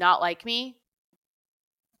makes you not like me,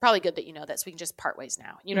 probably good that you know that, so we can just part ways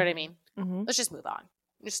now. You know what I mean? Mm-hmm. Let's just move on.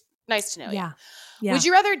 Just nice to know you. Yeah. Would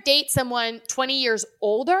you rather date someone 20 years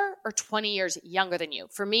older or 20 years younger than you?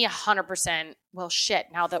 For me, 100%. Well, shit,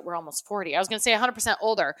 now that we're almost 40. I was going to say 100%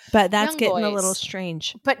 older. But that's getting a little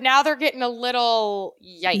strange. But now they're getting a little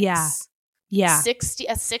yikes. Yeah. A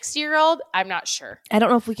 60-year-old? I'm not sure. I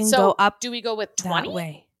don't know if we can go up. Do we go with 20? That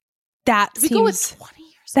way. Do we go with 20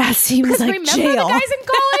 years? That seems because like remember jail. The guys in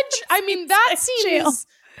college? I mean, that seems jail.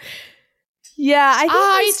 Yeah, I think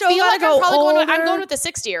I still feel like go I'm probably older. I'm going with the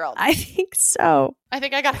 60-year-old. I think so. I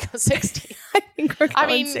think I gotta go 60. I think we're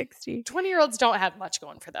going 60. 20-year-olds don't have much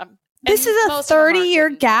going for them. This is a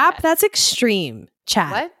 30-year gap. That's extreme,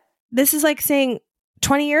 Chad. What? This is like saying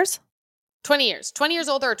 20 years? 20 years. 20 years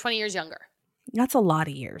older or 20 years younger. That's a lot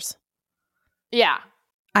of years. Yeah.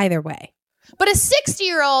 Either way. But a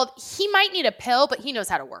 60-year-old, he might need a pill, but he knows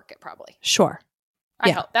how to work it probably. Sure. I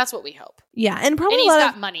hope. That's what we hope. Yeah. And probably and a lot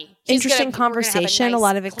got of money. Interesting conversation, a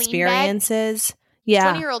lot of experiences.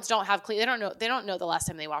 Yeah. 20-year-olds don't have clean. They don't know the last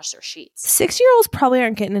time they washed their sheets. 6-year-olds probably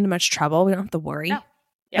aren't getting into much trouble. We don't have to worry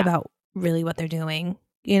about really what they're doing.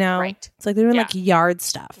 You know? Right. It's like they're doing like yard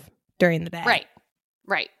stuff during the day. Right.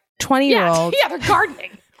 20-year-olds. Yeah, they're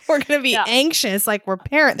gardening. We're going to be anxious like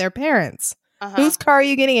they're parents. Whose car are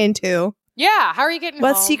you getting into? Yeah. How are you getting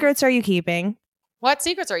What home? secrets are you keeping? What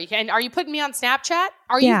secrets are you? And are you putting me on Snapchat?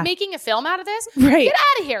 Are you making a film out of this? Right. Get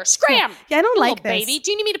out of here. Scram. Yeah, I don't like this. Baby.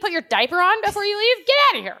 Do you need me to put your diaper on before you leave? Get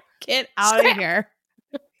out of here. Get out of here.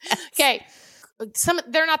 Okay.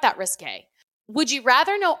 They're not that risque. Would you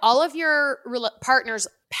rather know all of your partner's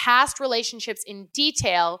past relationships in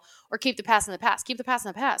detail or keep the past in the past? Keep the past in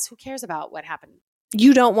the past. Who cares about what happened?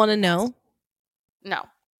 You don't want to know? No.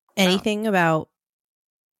 Anything about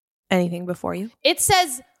anything before you? It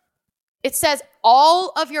says It says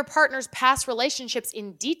all of your partner's past relationships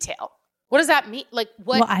in detail. What does that mean? Like,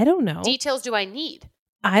 what? Well, I don't know. Details do I need?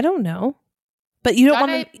 I don't know. But you don't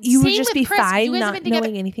want to. You would just be Chris, fine not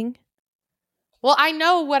knowing anything. Well, I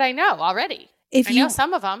know what I know already. I know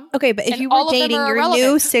some of them. Okay, but if you were dating your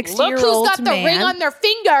new 60-year-old man. Look who's got the ring on their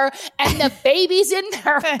finger and the baby's in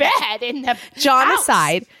their bed in the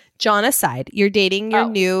house. John aside, you're dating your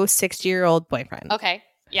new 60-year-old boyfriend. Okay,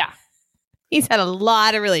 yeah. He's had a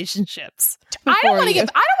lot of relationships. I don't want to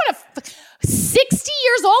 60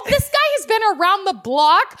 years old? This guy has been around the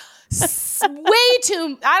block way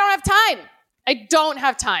too. I don't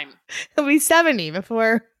have time. He'll be 70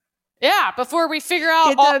 before. Yeah, before we figure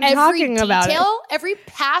out every detail, every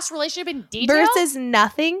past relationship in detail. Versus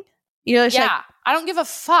nothing. You're just like, I don't give a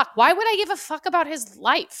fuck. Why would I give a fuck about his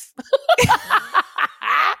life?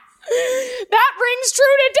 That rings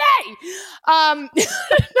true today. No,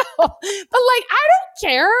 but like, I don't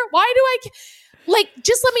care. Why do I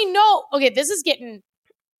just let me know. Okay, this is getting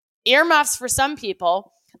earmuffs for some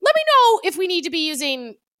people. Let me know if we need to be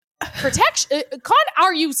using protection.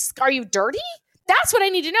 Are you dirty? That's what I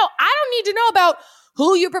need to know. I don't need to know about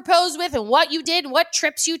who you proposed with and what you did and what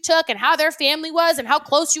trips you took and how their family was and how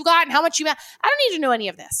close you got and how much you met. I don't need to know any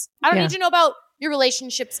of this. I don't need to know about your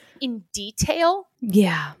relationships in detail.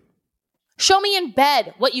 Yeah. Show me in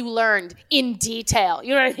bed what you learned in detail.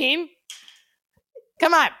 You know what I mean?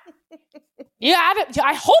 Come on. Yeah,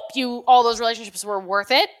 I hope all those relationships were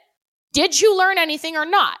worth it. Did you learn anything or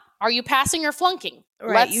not? Are you passing or flunking?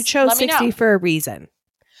 Right. You chose 60 for a reason.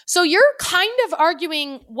 So you're kind of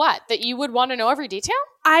arguing what? That you would want to know every detail?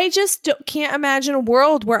 I just can't imagine a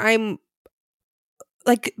world where I'm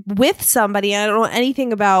like with somebody and I don't know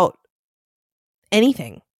anything about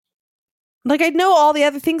anything. Like I'd know all the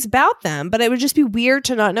other things about them, but it would just be weird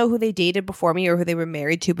to not know who they dated before me or who they were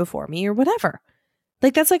married to before me or whatever.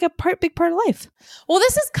 Like that's like a big part of life. Well,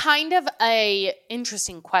 this is kind of a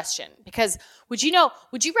interesting question because would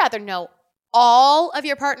you rather know all of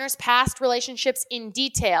your partner's past relationships in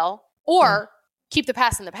detail or keep the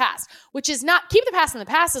past in the past? Which is not, keep the past in the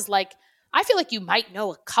past is like, I feel like you might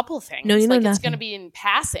know a couple things. No, you know like nothing. It's going to be in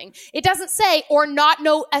passing. It doesn't say or not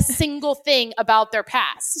know a single thing about their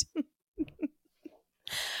past.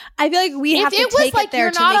 I feel like we have to take it there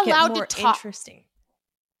to make it more interesting.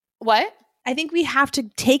 What? I think we have to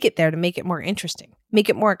take it there to make it more interesting, make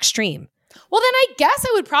it more extreme. Well, then I guess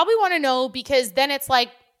I would probably want to know because then it's like,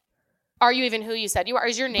 are you even who you said you are?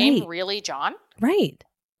 Is your name really John? Right.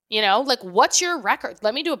 You know, like what's your record?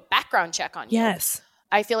 Let me do a background check on you. Yes.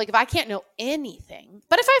 I feel like if I can't know anything,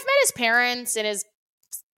 but if I've met his parents and his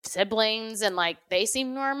siblings and like they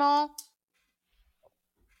seem normal,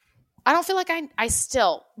 I don't feel like I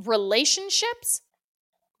still, relationships,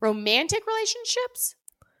 romantic relationships,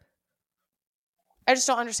 I just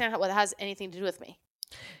don't understand what that has anything to do with me.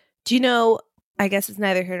 Do you know, I guess it's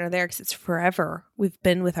neither here nor there because it's forever. We've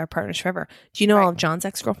been with our partners forever. Do you know all of John's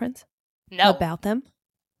ex-girlfriends? No. About them?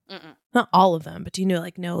 Not all of them, but do you know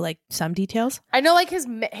some details? I know like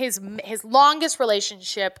his longest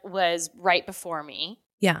relationship was right before me.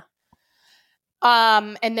 Yeah.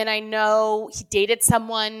 And then I know he dated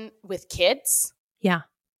someone with kids. Yeah.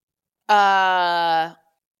 I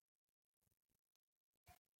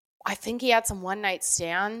think he had some one-night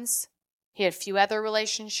stands. He had a few other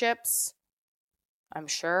relationships, I'm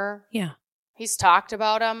sure. Yeah. He's talked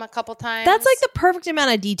about them a couple times. That's like the perfect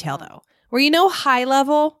amount of detail, though. Where you know high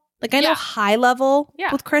level. Like I know high level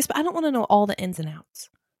with Chris, but I don't want to know all the ins and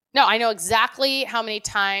outs. No, I know exactly how many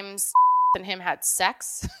times and him had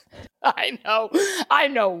sex. I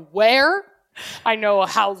know where. I know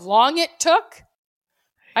how long it took.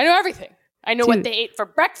 I know everything. I know what they ate for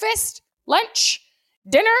breakfast, lunch,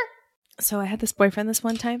 dinner. So I had this boyfriend this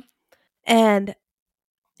one time, and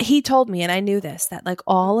he told me, and I knew this, that like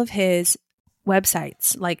all of his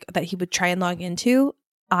websites, like that he would try and log into,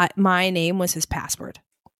 my name was his password.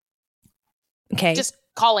 Okay. Just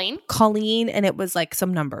Colleen, and it was like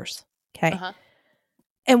some numbers. Okay.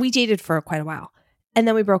 And we dated for quite a while. And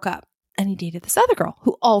then we broke up. And he dated this other girl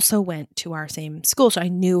who also went to our same school. So I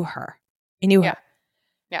knew her. her.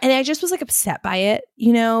 Yeah. And I just was like upset by it,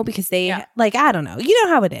 because they like, I don't know. You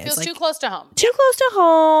know how it is. Feels like, too close to home. Too close to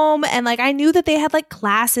home. And like, I knew that they had like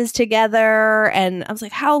classes together. And I was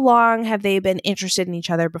like, how long have they been interested in each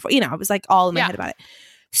other before? I was like all in my head about it.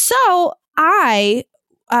 So I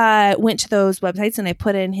went to those websites and I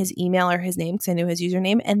put in his email or his name because I knew his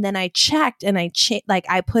username. And then I checked and I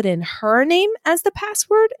put in her name as the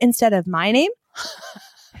password instead of my name.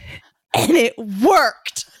 And it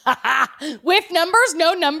worked. With numbers?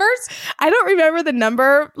 No numbers? I don't remember the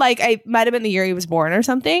number. Like, I might have been the year he was born or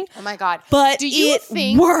something. Oh my God. But do you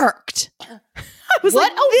think worked. I was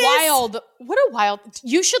what like, a wild,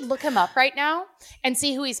 you should look him up right now and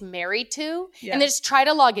see who he's married to and then just try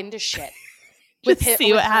to log into shit.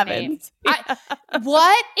 See what happens.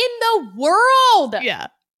 What in the world? Yeah.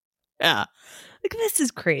 Yeah. Like, this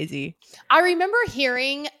is crazy. I remember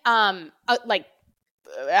hearing, like,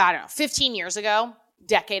 I don't know, 15 years ago,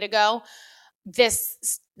 decade ago,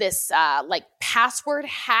 this like password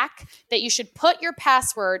hack that you should put your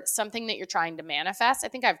password, something that you're trying to manifest. I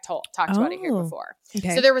think I've talked about it here before.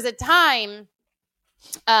 Okay. So there was a time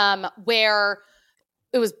where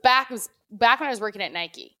it was back when I was working at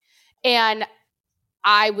Nike, and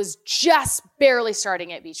I was just barely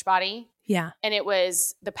starting at Beachbody. Yeah. And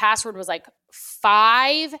the password was like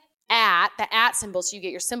 5 at the at symbol. So you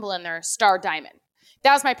get your symbol in there, star diamond.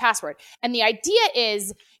 That was my password. And the idea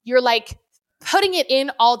is you're like putting it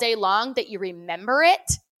in all day long that you remember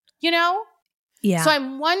it, you know? Yeah. So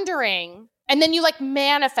I'm wondering, and then you like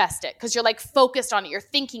manifest it because you're like focused on it. You're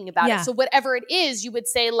thinking about it. So whatever it is, you would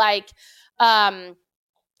say like if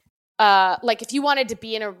you wanted to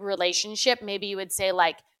be in a relationship, maybe you would say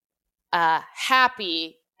like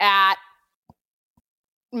happy at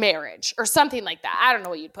marriage or something like that. I don't know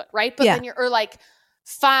what you'd put, right? But then or like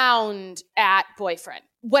found at boyfriend,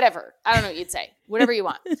 whatever. I don't know what you'd say, whatever you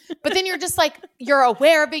want. But then you're just like, you're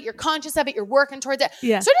aware of it, you're conscious of it, you're working towards it.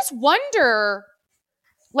 Yeah. So I just wonder,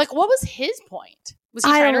 like, what was his point? Was he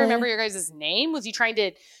trying to remember your guys' name? Was he trying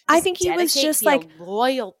to I think he was just like a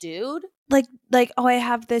loyal dude? Like, oh, I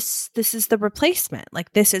have this is the replacement.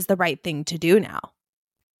 Like, this is the right thing to do now.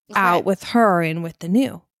 Okay. Out with her and with the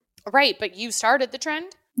new. Right, but you started the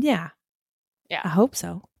trend? Yeah. Yeah. I hope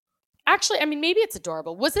so. Actually, I mean, maybe it's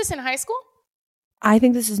adorable. Was this in high school? I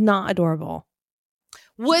think this is not adorable.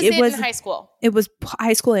 Was it in high school? It was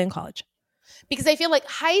high school and college. Because I feel like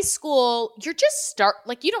high school, you're just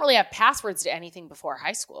you don't really have passwords to anything before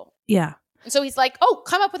high school. Yeah. And so he's like, oh,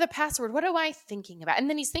 come up with a password. What am I thinking about? And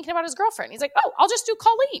then he's thinking about his girlfriend. He's like, oh, I'll just do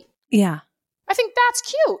Colleen. Yeah. I think that's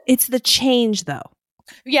cute. It's the change, though.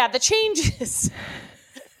 Yeah, the change is...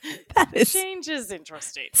 change is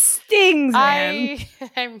interesting. Stings, man.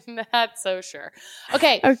 I'm not so sure.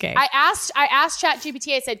 Okay. I asked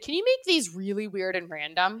ChatGPT, I said, can you make these really weird and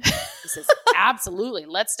random? He says, absolutely.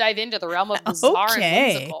 Let's dive into the realm of bizarre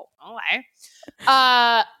and whimsical. Okay.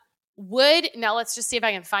 Now let's just see if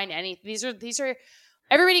I can find any. These are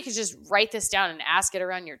everybody could just write this down and ask it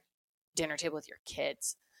around your dinner table with your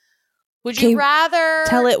kids. Would you rather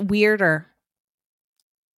tell it weirder?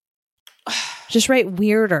 Just write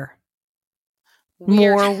weirder.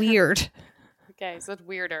 More weird. Okay, so it's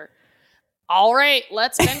weirder. All right,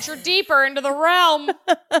 let's venture deeper into the realm.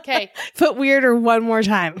 Okay. Put weirder one more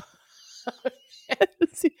time.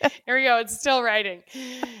 Here we go. It's still writing.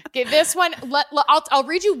 Okay, this one, I'll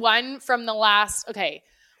read you one from the last. Okay.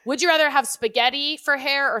 Would you rather have spaghetti for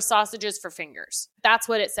hair or sausages for fingers? That's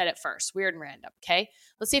what it said at first. Weird and random. Okay.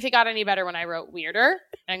 Let's see if it got any better when I wrote weirder.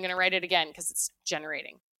 And I'm going to write it again because it's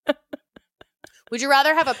generating. Would you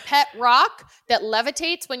rather have a pet rock that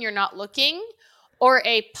levitates when you're not looking or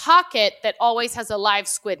a pocket that always has a live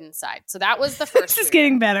squid inside? So that was the first. This is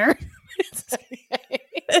getting better.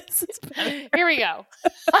 This is better. Here we go.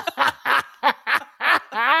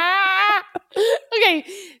 Okay.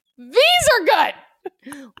 These are good.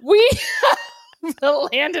 We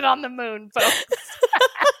landed on the moon, folks.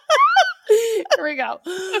 Here we go.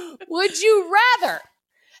 Would you rather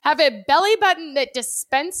have a belly button that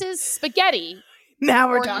dispenses spaghetti now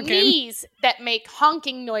we're or talking. Knees that make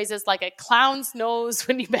honking noises like a clown's nose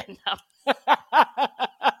when you bend them?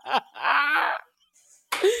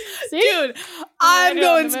 See? Dude, I'm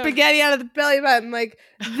going spaghetti out of the belly button. Like,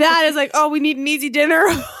 that is like, oh, we need an easy dinner.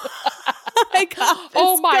 I got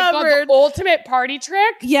oh my God, the ultimate party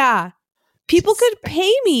trick? Yeah. People could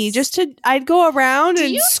pay me just to, I'd go around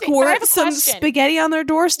and squirt some spaghetti on their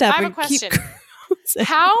doorstep. I have a question.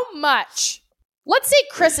 How much? Let's say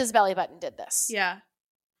Chris's belly button did this. Yeah.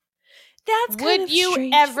 That's kind Would you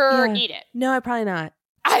ever eat it? No, probably not.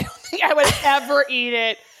 I don't think I would ever eat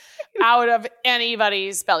it out of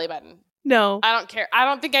anybody's belly button. No. I don't care. I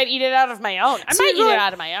don't think I'd eat it out of my own. I might eat it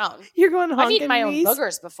out of my own. You're going I've eaten my own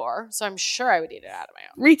boogers before, so I'm sure I would eat it out of my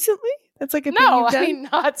own. Recently? That's like a thing you've done? I mean,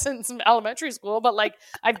 not since elementary school, but like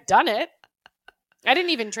I've done it. I didn't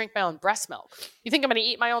even drink my own breast milk. You think I'm going to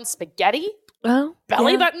eat my own spaghetti? Well,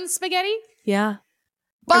 belly button spaghetti? Yeah.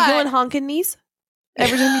 But are you going honking knees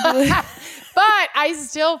every time you do it? But I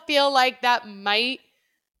still feel like that might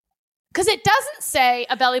Because it doesn't say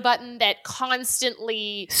a belly button that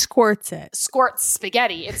constantly Squirts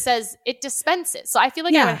spaghetti. It says it dispenses. So I feel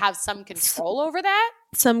like I would have some control over that.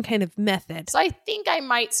 Some kind of method. So I think I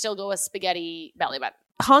might still go with spaghetti belly button.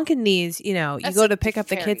 Honking knees, you know, you That's go to pick up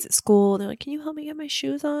the kids at school. They're like, can you help me get my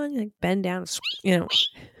shoes on? You like bend down, you know.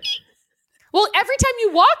 Well, every time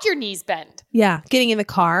you walk, your knees bend. Yeah. Getting in the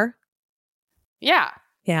car. Yeah.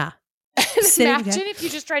 Yeah. Imagine if you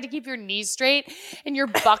just tried to keep your knees straight and you're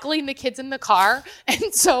buckling the kids in the car.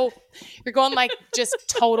 And so you're going like just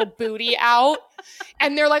total booty out.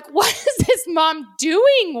 And they're like, what is this mom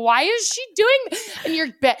doing? Why is she doing?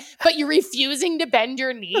 And but you're refusing to bend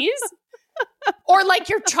your knees. Or like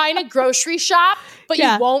you're trying to grocery shop, but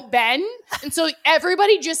you won't bend. And so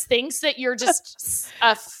everybody just thinks that you're just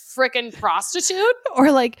a freaking prostitute.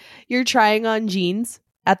 Or like you're trying on jeans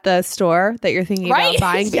at the store that you're thinking about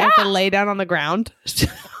buying, but you have to lay down on the ground.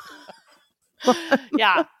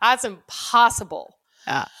 Yeah, that's impossible.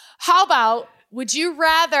 Yeah. How about, would you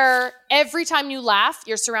rather every time you laugh,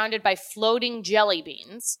 you're surrounded by floating jelly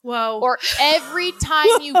beans? Whoa. Or every time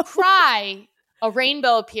you cry, a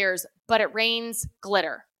rainbow appears, but it rains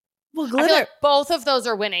glitter? Well, I glitter. feel like both of those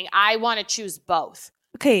are winning. I want to choose both.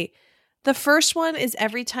 Okay. The first one is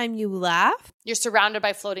every time you laugh. You're surrounded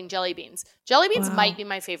by floating jelly beans. Jelly beans might be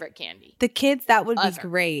my favorite candy. The kids, that would be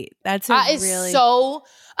great. That's really so.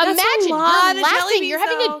 Imagine you're laughing. You're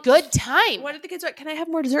having a good time. What are the kids like? Can I have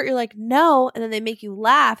more dessert? You're like, no, and then they make you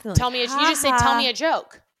laugh. Tell me. You just say, "Tell me a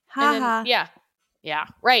joke." Ha ha. Yeah,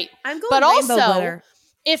 right. I'm going. But rainbow also, glitter.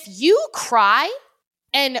 If you cry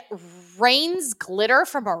and rains glitter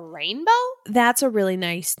from a rainbow, that's a really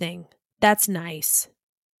nice thing. That's nice.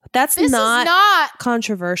 This is not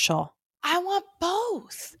controversial. I want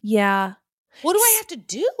both. Yeah. What do I have to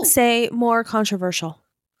do? Say more controversial.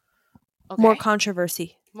 Okay. More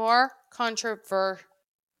controversy. More controversial.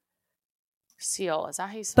 Is that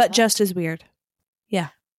how you say But that? just as weird. Yeah.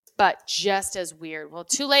 But just as weird. Well,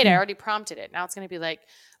 too late. I already prompted it. Now it's going to be like,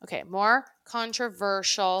 okay, more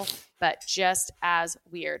controversial, but just as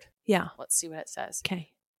weird. Yeah. Let's see what it says. Okay.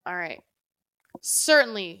 All right.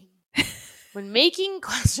 Certainly. When making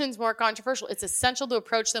questions more controversial, it's essential to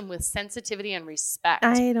approach them with sensitivity and respect.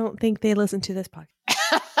 I don't think they listen to this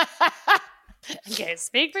podcast. Okay,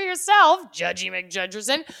 speak for yourself, Judgy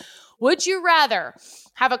McJudgerson. Would you rather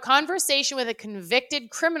have a conversation with a convicted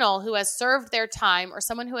criminal who has served their time or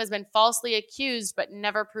someone who has been falsely accused but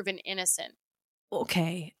never proven innocent?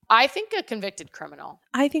 Okay. I think a convicted criminal.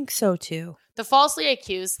 I think so too. The falsely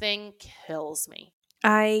accused thing kills me.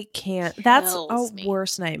 I can't. That's a me.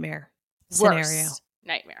 worst nightmare. Scenario. Worst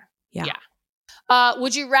nightmare. Yeah.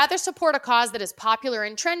 Would you rather support a cause that is popular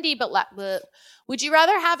and trendy, but would you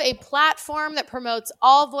rather have a platform that promotes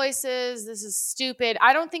all voices? This is stupid.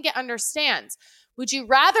 I don't think it understands. Would you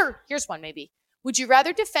rather, here's one maybe. Would you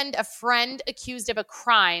rather defend a friend accused of a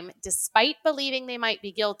crime despite believing they might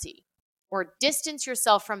be guilty, or distance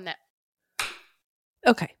yourself from them?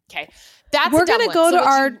 Okay. That's we're gonna go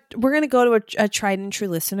to we're gonna go to a tried and true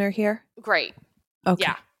listener here. Great. Okay.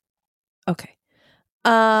 Yeah. Okay.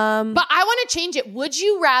 But I want to change it. Would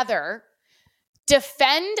you rather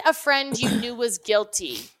defend a friend you knew was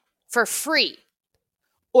guilty for free,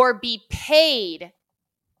 or be paid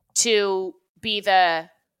to be the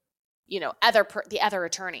other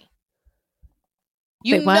attorney?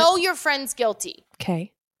 You know your friend's guilty.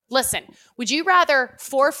 Okay. Listen, would you rather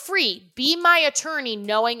for free be my attorney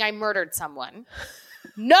knowing I murdered someone,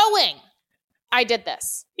 knowing I did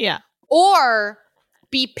this? Yeah. Or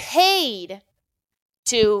be paid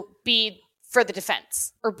to be for the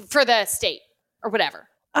defense or for the state or whatever.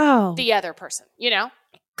 Oh. The other person,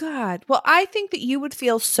 God. Well, I think that you would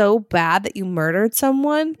feel so bad that you murdered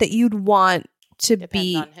someone that you'd want to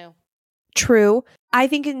be on who. True. I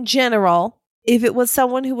think in general, if it was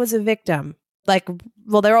someone who was a victim,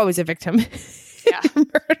 they're always a victim. Yeah.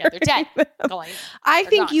 They're dead. I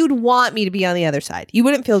think gone. you'd want me to be on the other side. You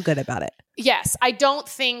wouldn't feel good about it. Yes. I don't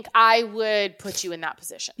think I would put you in that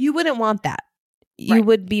position. You wouldn't want that. You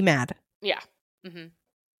would be mad. Yeah. Mm-hmm.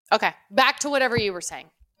 Okay. Back to whatever you were saying.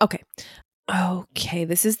 Okay.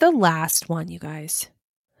 This is the last one, you guys.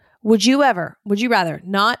 Would you rather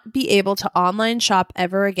not be able to online shop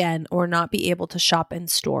ever again, or not be able to shop in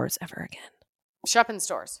stores ever again? Shop in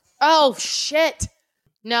stores. Oh, shit.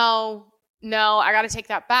 No, I got to take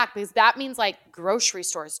that back, because that means like grocery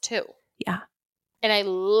stores too. Yeah. And I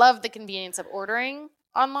love the convenience of ordering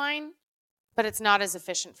online, but it's not as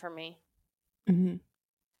efficient for me. Mm-hmm.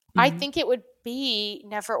 Mm-hmm. I think it would be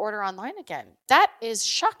never order online again. That is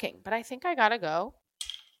shocking, but I think I got to go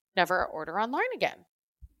never order online again.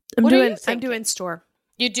 I'm doing store.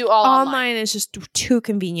 You do all Online is just too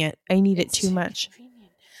convenient. I need it too much.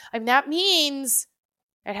 Convenient. I mean, that means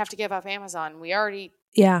I'd have to give up Amazon. We already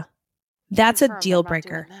That's a deal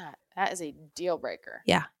breaker. That is a deal breaker.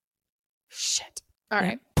 Yeah. Shit. All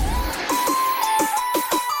right.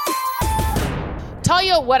 Tell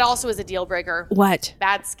you what also is a deal breaker. What?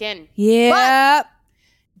 Bad skin. Yeah. But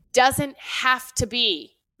doesn't have to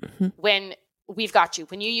be when we've got you.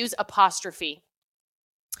 When you use apostrophe.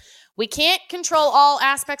 We can't control all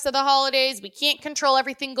aspects of the holidays. We can't control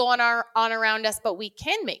everything going on around us, but we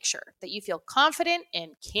can make sure that you feel confident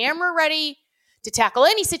and camera ready to tackle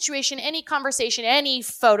any situation, any conversation, any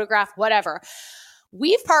photograph, whatever.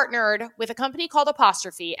 We've partnered with a company called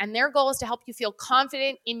Apostrophe, and their goal is to help you feel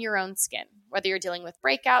confident in your own skin. Whether you're dealing with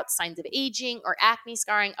breakouts, signs of aging, or acne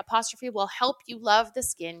scarring, Apostrophe will help you love the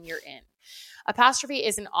skin you're in. Apostrophe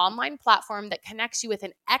is an online platform that connects you with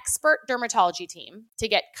an expert dermatology team to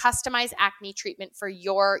get customized acne treatment for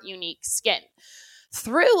your unique skin.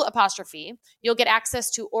 Through Apostrophe, you'll get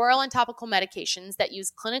access to oral and topical medications that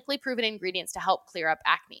use clinically proven ingredients to help clear up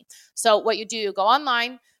acne. So what you do, you go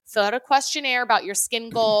online, fill out a questionnaire about your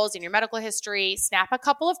skin goals and your medical history, snap a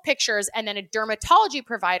couple of pictures, and then a dermatology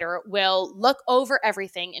provider will look over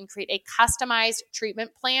everything and create a customized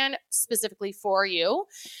treatment plan specifically for you.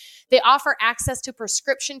 They offer access to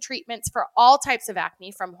prescription treatments for all types of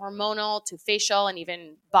acne, from hormonal to facial and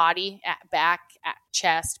even body, back,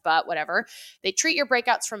 chest, butt, whatever. They treat your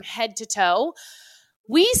breakouts from head to toe.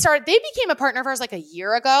 They became a partner of ours like a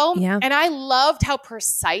year ago. Yeah. And I loved how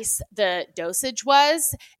precise the dosage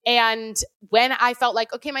was. And when I felt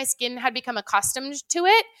like, okay, my skin had become accustomed to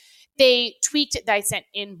it, they tweaked it. I sent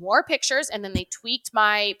in more pictures, and then they tweaked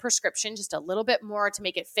my prescription just a little bit more to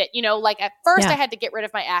make it fit. You know, like at first I had to get rid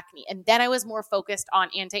of my acne, and then I was more focused on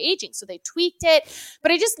anti-aging. So they tweaked it, but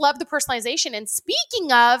I just love the personalization. And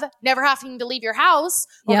speaking of never having to leave your house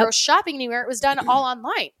or go shopping anywhere, it was done all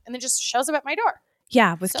online, and it just shows up at my door.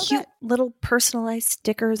 Yeah, with cute little personalized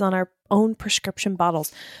stickers on our own prescription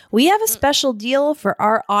bottles. We have a special deal for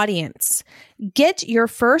our audience. Get your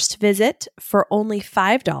first visit for only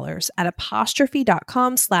 $5 at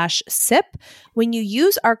apostrophe.com/sip when you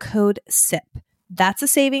use our code SIP. That's a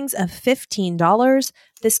savings of $15.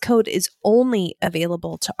 This code is only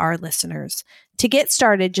available to our listeners. To get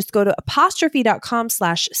started, just go to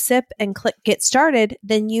apostrophe.com/sip and click get started,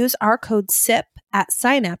 then use our code SIP at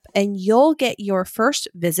sign up and you'll get your first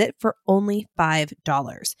visit for only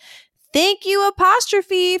 $5. Thank you,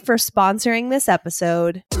 Apostrophe, for sponsoring this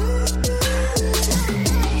episode.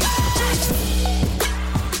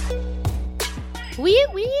 Wee.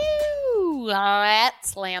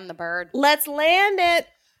 Let's land the bird. Let's land it.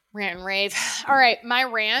 Rant and rave. All right, my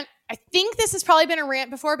rant. I think this has probably been a rant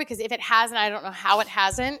before, because if it hasn't, I don't know how it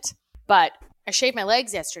hasn't. But I shaved my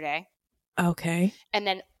legs yesterday. Okay. And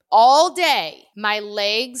then all day, my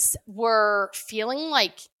legs were feeling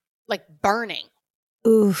like burning.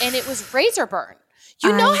 Oof. And it was razor burn.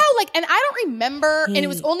 You know how and I don't remember, and it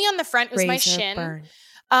was only on the front. It was my shin. Burn.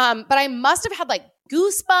 But I must have had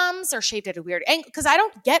goosebumps or shaved at a weird angle, because I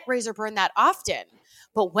don't get razor burn that often.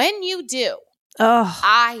 But when you do,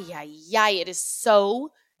 it is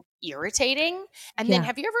so irritating. And then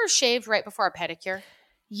have you ever shaved right before a pedicure?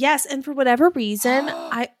 Yes. And for whatever reason,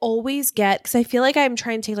 I always get, because I feel like I'm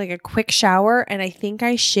trying to take a quick shower, and I think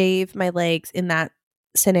I shave my legs in that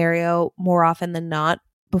scenario more often than not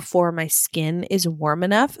before my skin is warm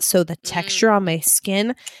enough. So the texture on my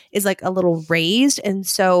skin is a little raised. And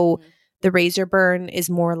so the razor burn is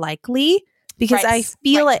more likely, because I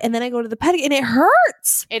feel it. And then I go to the pedicure and it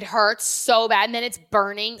hurts. It hurts so bad. And then it's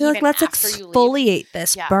burning. They're even let's after exfoliate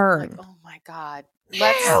this burn. oh my God.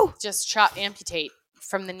 Let's just amputate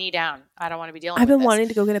from the knee down. I don't want to be dealing with this. I've been this. wanting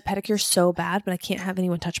to go get a pedicure so bad, but I can't have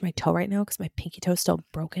anyone touch my toe right now because my pinky toe is still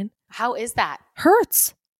broken. How is that?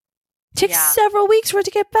 Hurts. Takes several weeks for it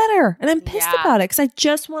to get better. And I'm pissed about it, because I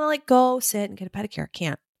just want to go sit and get a pedicure. I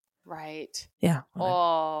can't. Right. Yeah.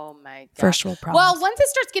 Oh my God. First world problems. Well, once it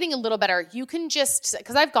starts getting a little better, you can just,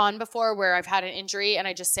 because I've gone before where I've had an injury and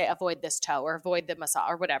I just say, avoid this toe or avoid the massage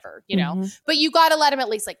or whatever, you know, but you got to let them at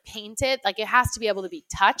least paint it. It has to be able to be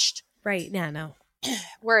touched. Right. Yeah, no.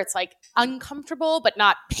 Where it's uncomfortable, but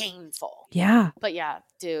not painful. Yeah. But yeah,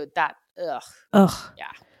 dude, that, ugh.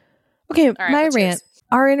 Yeah. Okay. Right, my rant. yours?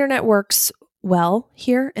 Our internet works well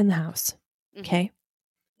here in the house. Okay.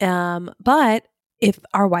 But if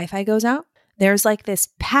our Wi-Fi goes out, there's this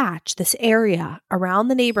patch, this area around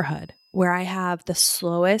the neighborhood where I have the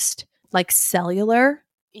slowest cellular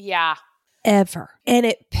ever. And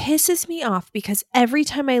it pisses me off, because every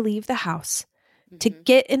time I leave the house to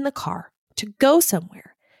get in the car, to go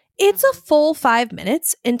somewhere, it's a full 5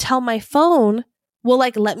 minutes until my phone will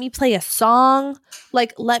like let me play a song,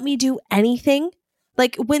 like let me do anything.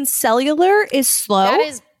 Like when cellular is slow. That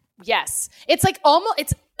is, yes. It's like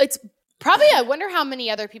almost, it's probably, I wonder how many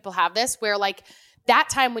other people have this where like that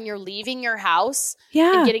time when you're leaving your house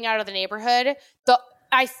and getting out of the neighborhood,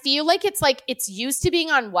 I feel like it's used to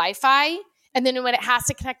being on Wi-Fi. And then when it has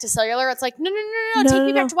to connect to cellular, it's like, no, take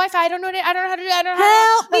me back to Wi-Fi. I don't know how to do it. I don't know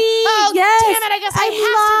Help me. Oh, yes. Damn it. I guess I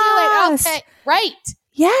have to do it. Okay. Right.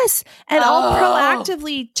 Yes. And I'll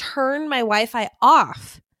proactively turn my Wi-Fi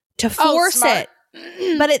off to force it.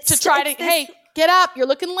 But it's to try to, hey, get up. You're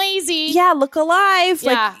looking lazy. Yeah, look alive.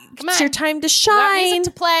 Yeah. Like it's your time to shine. Got music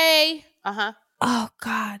to play. Oh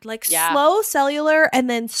God. Like slow cellular and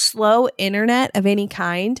then slow internet of any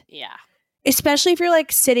kind. Yeah. Especially if you're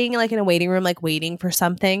like sitting like in a waiting room, like waiting for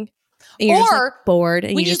something. And you're just like bored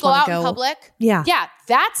and when you just go want out to go in public. Yeah. Yeah.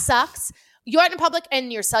 That sucks. You're out in public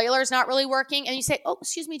and your cellular is not really working. And you say, oh,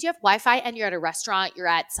 excuse me, do you have Wi-Fi? And you're at a restaurant, you're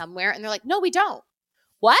at somewhere. And they're like, no, we don't.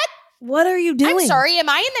 What? What are you doing? I'm sorry. Am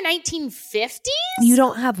I in the 1950s? You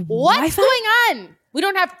don't have Wi-Fi? What's going on? We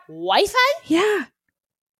don't have Wi-Fi? Yeah.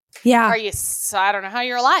 Yeah. Are you? I don't know how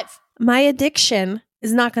you're alive. My addiction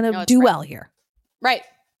is not going to do well here. Right.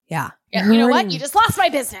 Yeah. You know what? You just lost my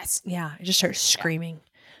business. Yeah. I just started screaming.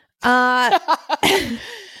 My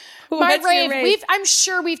rave. I'm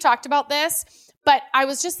sure we've talked about this, but I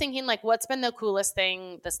was just thinking like, what's been the coolest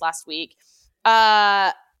thing this last week?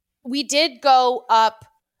 We did go up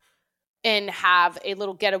and have a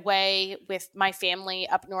little getaway with my family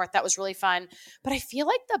up north. That was really fun. But I feel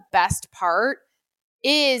like the best part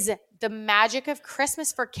is the magic of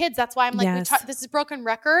Christmas for kids. That's why I'm like, this is broken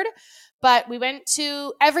record, but we went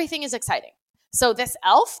to, everything is exciting. So this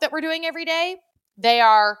elf that we're doing every day, they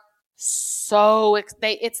are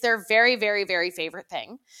it's their very, very, very favorite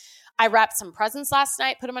thing. I wrapped some presents last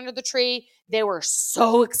night, put them under the tree. They were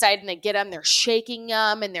so excited and they get them, they're shaking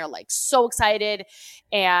them and they're like so excited.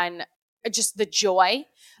 And just the joy.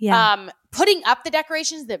 Yeah. Putting up the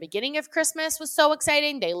decorations at the beginning of Christmas was so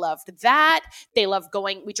exciting. They loved that. They love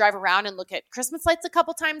going. We drive around and look at Christmas lights a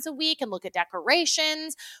couple times a week and look at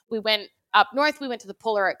decorations. We went up north. We went to the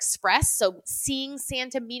Polar Express. So seeing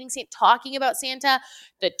Santa, meeting Santa, talking about Santa,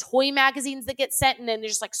 the toy magazines that get sent, and then they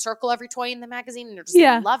just like circle every toy in the magazine and they're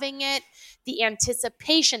just loving it. The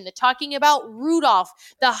anticipation, the talking about Rudolph,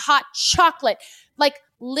 the hot chocolate, like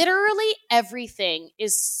literally everything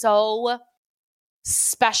is so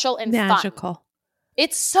special and magical. Fun.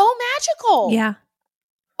 It's so magical. Yeah.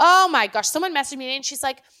 Oh my gosh. Someone messaged me and she's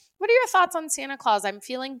like, what are your thoughts on Santa Claus? I'm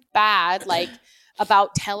feeling bad, like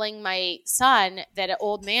about telling my son that an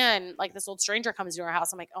old man, like this old stranger comes to our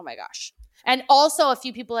house. I'm like, oh my gosh. And also a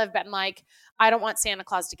few people have been like, I don't want Santa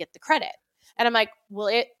Claus to get the credit. And I'm like, well,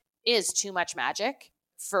 it is too much magic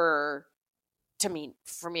for me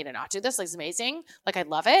to not do this. Like, it's amazing. Like, I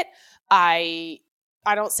love it. I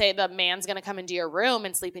don't say the man's going to come into your room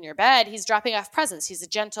and sleep in your bed. He's dropping off presents. He's a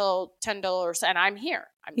gentle $10 and I'm here.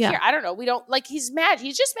 I'm here. I don't know. We don't like, he's magic.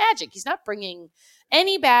 He's just magic. He's not bringing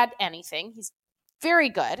any bad anything. He's very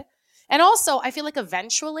good. And also I feel like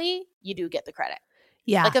eventually you do get the credit.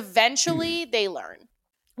 Yeah. Like eventually they learn.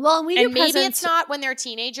 Well, and maybe it's not when they're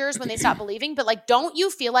teenagers, when they stop believing, but like, don't you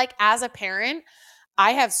feel like as a parent,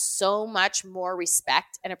 I have so much more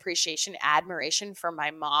respect and appreciation, admiration for my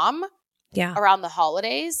mom around the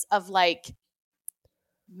holidays of like,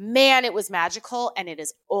 man, it was magical. And it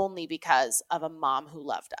is only because of a mom who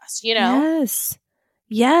loved us, you know?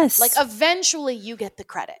 Yes. Like eventually you get the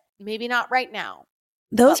credit. Maybe not right now.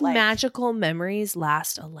 Those magical memories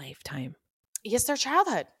last a lifetime. Yes, their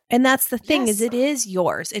childhood. And that's the thing is it is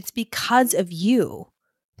yours. It's because of you.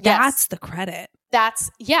 That's the credit.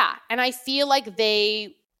 And I feel like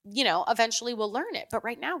they, you know, eventually will learn it. But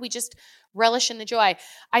right now we just relish in the joy.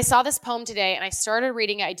 I saw this poem today and I started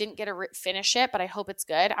reading it. I didn't get to finish it, but I hope it's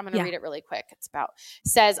good. I'm going to read it really quick.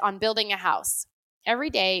 Says on building a house. Every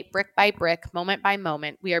day, brick by brick, moment by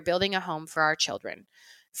moment, we are building a home for our children.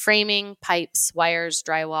 Framing, pipes, wires,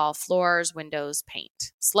 drywall, floors, windows,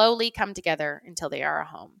 paint slowly come together until they are a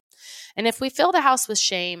home. And if we fill the house with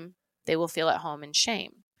shame, they will feel at home in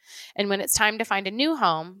shame. And when it's time to find a new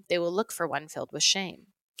home, they will look for one filled with shame.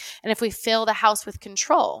 And if we fill the house with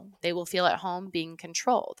control, they will feel at home being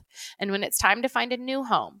controlled. And when it's time to find a new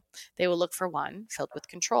home, they will look for one filled with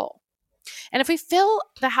control. And if we fill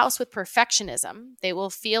the house with perfectionism, they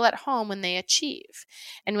will feel at home when they achieve.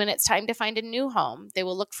 And when it's time to find a new home, they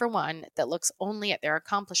will look for one that looks only at their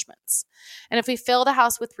accomplishments. And if we fill the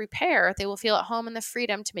house with repair, they will feel at home in the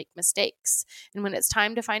freedom to make mistakes. And when it's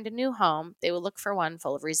time to find a new home, they will look for one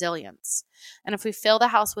full of resilience. And if we fill the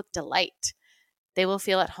house with delight, they will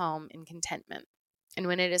feel at home in contentment. And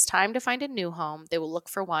when it is time to find a new home, they will look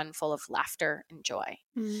for one full of laughter and joy.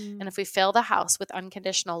 And if we fill the house with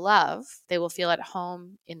unconditional love, they will feel at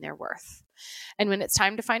home in their worth. And when it's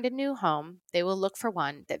time to find a new home, they will look for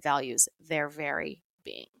one that values their very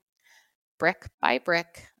being. Brick by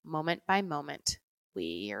brick, moment by moment,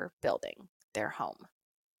 we are building their home.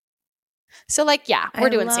 So like, yeah, we're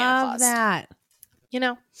doing Santa Claus. That. You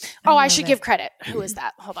know? Oh, I should give credit. Who is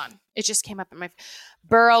that? Hold on. It just came up in my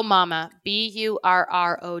Burrow Mama. Burrow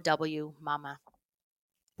Mama.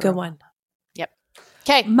 Good one. Yep.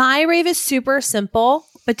 Okay. My rave is super simple,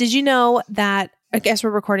 but did you know that, I guess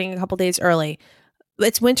we're recording a couple days early,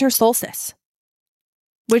 it's winter solstice,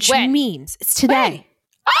 which means it's today.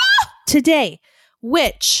 Today,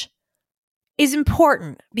 which is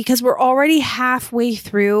important because we're already halfway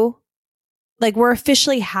through. Like, we're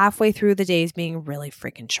officially halfway through the days being really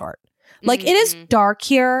freaking short. Like, it is dark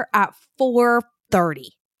here at 4:30.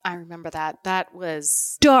 I remember that. That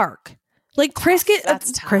was dark. Like, Chris gets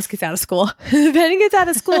out of school. Benny gets out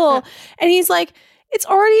of school, and he's like, it's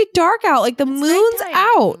already dark out. Like, the moon's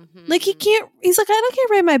out. Like, he's like, I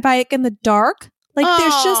can't ride my bike in the dark. Like,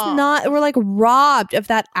 there's just not, we're like robbed of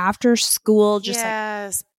that after school, just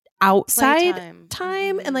like outside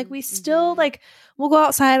time. And like, we still like, we'll go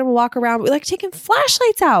outside and we'll walk around. We're like taking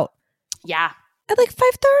flashlights out. Yeah. At like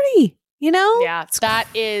 5:30, you know? Yeah. That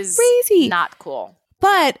is crazy. Not cool.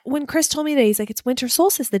 But when Chris told me that, he's like, it's winter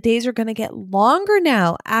solstice. The days are going to get longer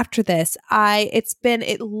now after this.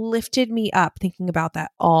 It lifted me up thinking about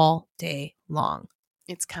that all day long.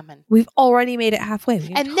 It's coming. We've already made it halfway. We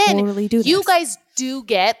can totally do this. You guys do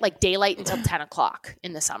get like daylight until 10 o'clock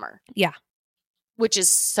in the summer. Yeah. Which is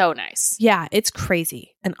so nice. Yeah, it's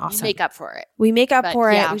crazy and awesome. We make up for it. We make up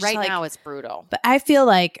for it. Yeah, right now it's brutal. But I feel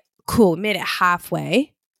like, cool, we made it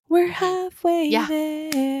halfway. We're halfway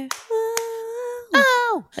there.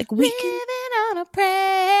 Oh, like we living on a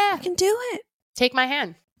prayer. We can do it. Take my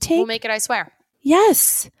hand. We'll make it, I swear.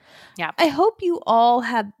 Yes. Yeah. I hope you all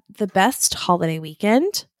had the best holiday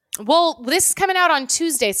weekend. Well, this is coming out on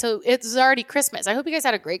Tuesday, so it's already Christmas. I hope you guys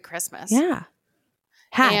had a great Christmas. Yeah.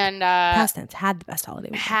 And past tense, had the best holiday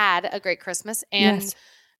weekend. Had a great Christmas. And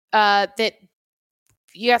that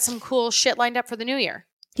you got some cool shit lined up for the new year.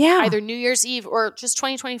 Yeah. Either New Year's Eve or just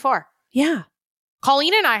 2024. Yeah.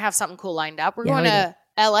 Colleen and I have something cool lined up. We're going to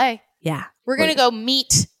LA. Yeah. We're going to go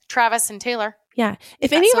meet Travis and Taylor. Yeah.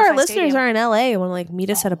 If any of our listeners are in LA and want to like meet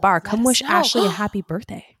us at a bar, come wish Ashley a happy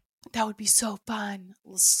birthday. That would be so fun.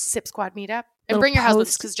 Little Sip Squad meetup. And bring your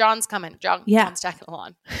husbands because John's coming. John's tagging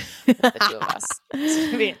along. The two of us. It's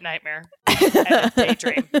going to be a nightmare and a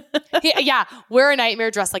daydream. We're a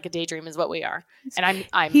nightmare dressed like a daydream is what we are. And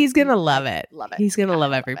he's going to love it. Love it. He's going to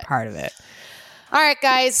love every part of it. All right,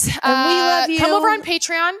 guys. And we love you. Come over on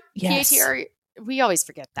Patreon. Yes. We always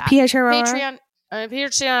forget that. Patreon.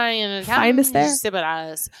 Patreon. Find us there.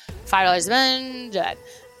 $5 a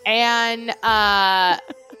and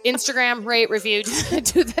Instagram, rate, review,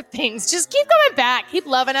 do the things. Just keep coming back. Keep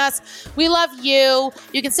loving us. We love you.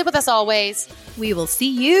 You can sit with us always. We will see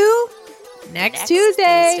you next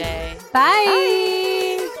Tuesday.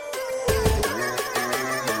 Bye.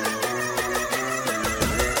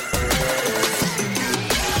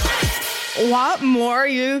 Want more?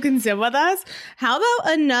 You can sit with us. How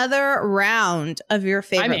about another round of your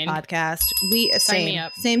favorite podcast? Sign me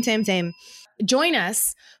up. Same. Join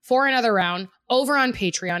us for another round over on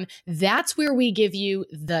Patreon. That's where we give you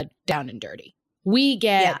the down and dirty. We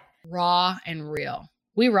get raw and real.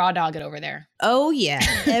 We raw dog it over there. Oh, yeah.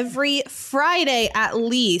 Every Friday, at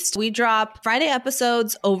least, we drop Friday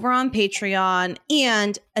episodes over on Patreon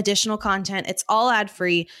and additional content. It's all ad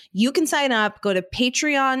free. You can sign up. Go to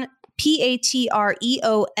Patreon.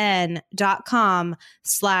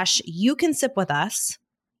 patreon.com/you can sip with us,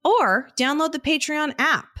 or download the Patreon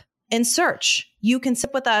app and search You Can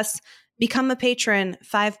Sip With Us. Become a patron.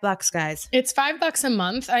 $5, guys. It's $5 a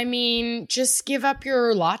month. I mean, just give up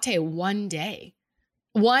your latte one day.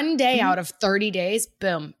 One day out of 30 days,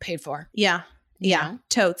 boom, paid for. Yeah. Yeah.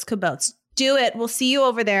 Totes, kabotes. Do it. We'll see you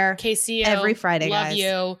over there. KCO. Every Friday, Love guys.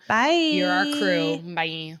 you. Bye. You're our crew.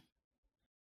 Bye.